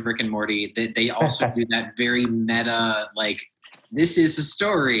a fan of Rick and Morty that they also do that very meta, like, this is a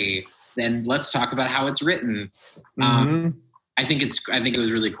story, then let's talk about how it's written. I think it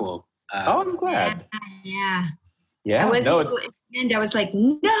was really cool. I'm glad. Yeah. Yeah. I was like,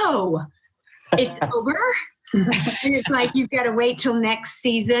 no, it's over. And it's like, you've got to wait till next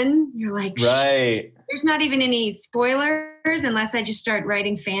season. You're like, right. There's not even any spoilers unless I just start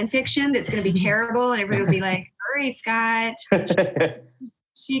writing fan fiction that's going to be terrible. And everybody will be like, hurry, Scott.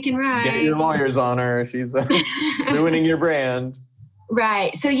 She can write. Get your lawyers on her. She's ruining your brand.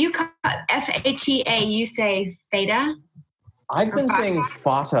 Right. So you call F-A-T-A, you say Theta? I've been saying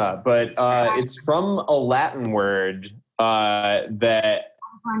fata, but it's from a Latin word that,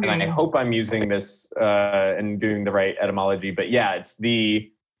 and I hope I'm using this and doing the right etymology, but yeah, it's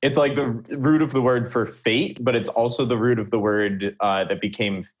like the root of the word for fate, but it's also the root of the word that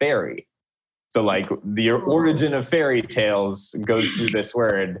became fairy. So like the origin of fairy tales goes through this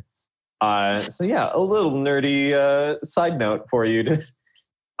word. So yeah, a little nerdy side note for you to,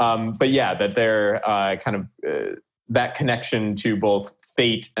 but yeah, that they're kind of that connection to both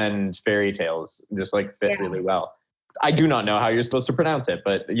fate and fairy tales just like fit really well. I do not know how you're supposed to pronounce it,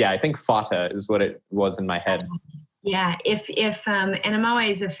 but yeah, I think fata is what it was in my head. Yeah, if and I'm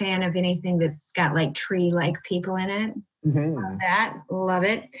always a fan of anything that's got like tree-like people in it. Love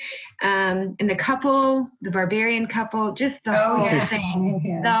it. And the couple, the barbarian couple, just the whole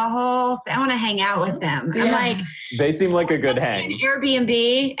thing. The whole, I want to hang out with them. I'm like, they seem like a good hang. An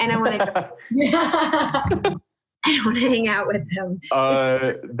Airbnb, and I want to hang out with them.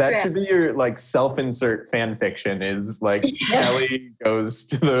 That should be your like self-insert fan fiction is like Ellie goes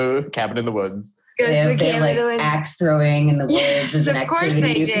to the cabin in the woods. They like axe throwing in the woods is an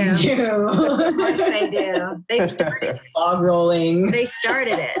activity you can do. Of course they do. They started log rolling. They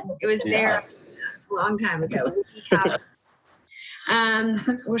started it. It was there a long time ago.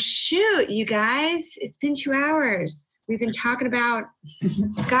 Well, shoot, you guys, it's been 2 hours. We've been talking about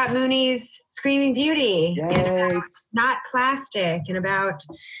Scott Mooney's Screaming Beauty, and about Not Plastic, and about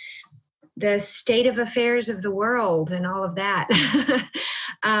the state of affairs of the world and all of that.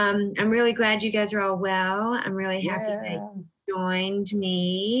 I'm really glad you guys are all well. I'm really happy that you joined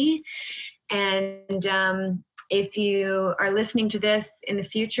me. And if you are listening to this in the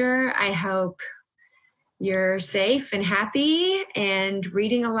future, I hope you're safe and happy and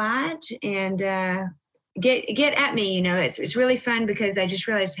reading a lot, and get at me. You know, it's really fun because I just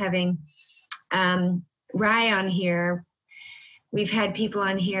realized having Rye on here, we've had people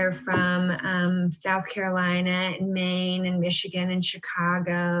on here from South Carolina and Maine and Michigan and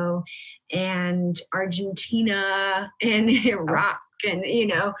Chicago and Argentina and Iraq and, you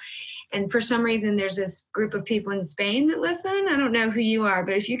know, and for some reason there's this group of people in Spain that listen. I don't know who you are,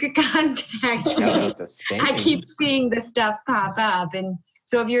 but if you could contact me, I keep seeing this stuff pop up. And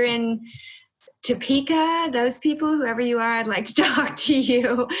so if you're in Topeka, those people, whoever you are, I'd like to talk to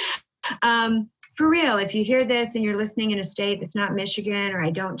you. For real, if you hear this and you're listening in a state that's not Michigan, or I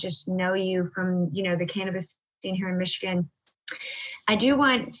don't just know you from, you know, the cannabis scene here in Michigan, I do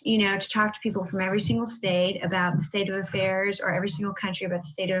want, to talk to people from every single state about the state of affairs, or every single country about the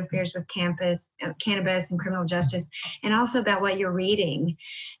state of affairs with cannabis and criminal justice, and also about what you're reading.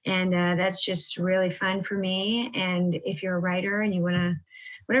 And that's just really fun for me. And if you're a writer and you want to,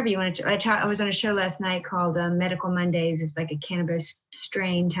 whatever you want to, I was on a show last night called Medical Mondays. It's like a cannabis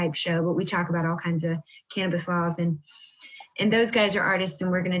strain type show, but we talk about all kinds of cannabis laws, and those guys are artists,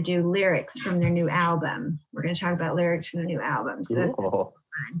 and we're going to do lyrics from their new album. We're going to talk about lyrics from the new album. So that's Cool.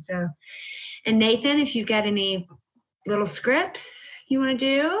 fun. So, and Nathan, if you've got any little scripts you want to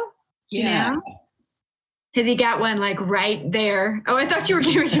do, Yeah. Has he got one like right there? Oh, I thought you were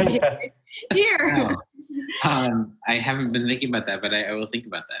giving it here. No. I haven't been thinking about that, but I will think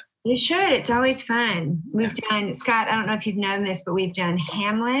about that. You should. It's always fun. We've done, Scott, I don't know if you've known this, but we've done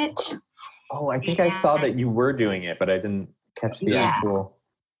Hamlet. Oh, I think I saw that you were doing it, but I didn't catch the Yeah. actual.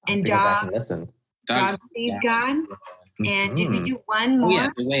 And Go back Dog and listen. Dogs. Seed Gone. And did we Mhm. do one Oh, more? yeah,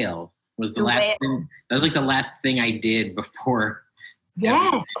 the whale was the The last whale. thing. That was like the last thing I did before.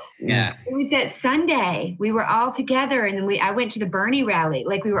 Yes. Yeah. It was that Sunday. We were all together, and then I went to the Bernie rally.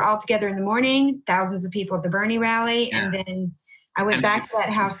 Like, we were all together in the morning, thousands of people at the Bernie rally, and then I went back to that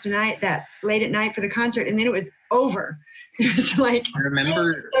house tonight, that late at night for the concert, and then it was over. It was like I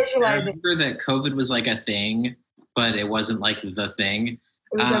remember socializing. that COVID was like a thing, but it wasn't like the thing.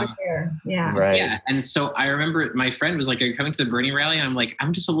 It was over there. Yeah. Right. Yeah. And so I remember my friend was like, "Are you coming to the Bernie rally?" And I'm like,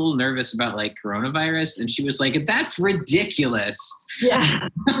 "I'm just a little nervous about like coronavirus." And she was like, "That's ridiculous." Yeah.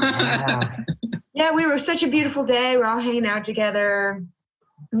 Yeah. Yeah, we were such a beautiful day. We're all hanging out together.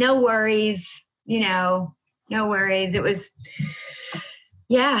 No worries, no worries. It was,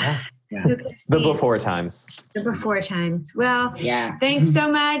 yeah. Yeah. Who could The see before times. the before times. Well, Yeah. thanks so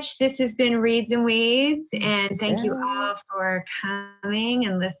much. This has been Reads and Weeds, and thank you all for coming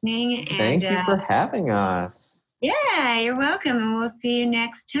and listening. And Thank you for having us. yeah, you're welcome, and we'll see you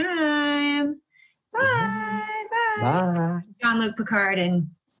next time. Bye. Bye. Bye. Jean-Luc Picard and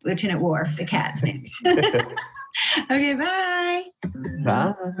Lieutenant Worf, the cat's name. Okay, bye.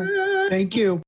 Bye. Thank you.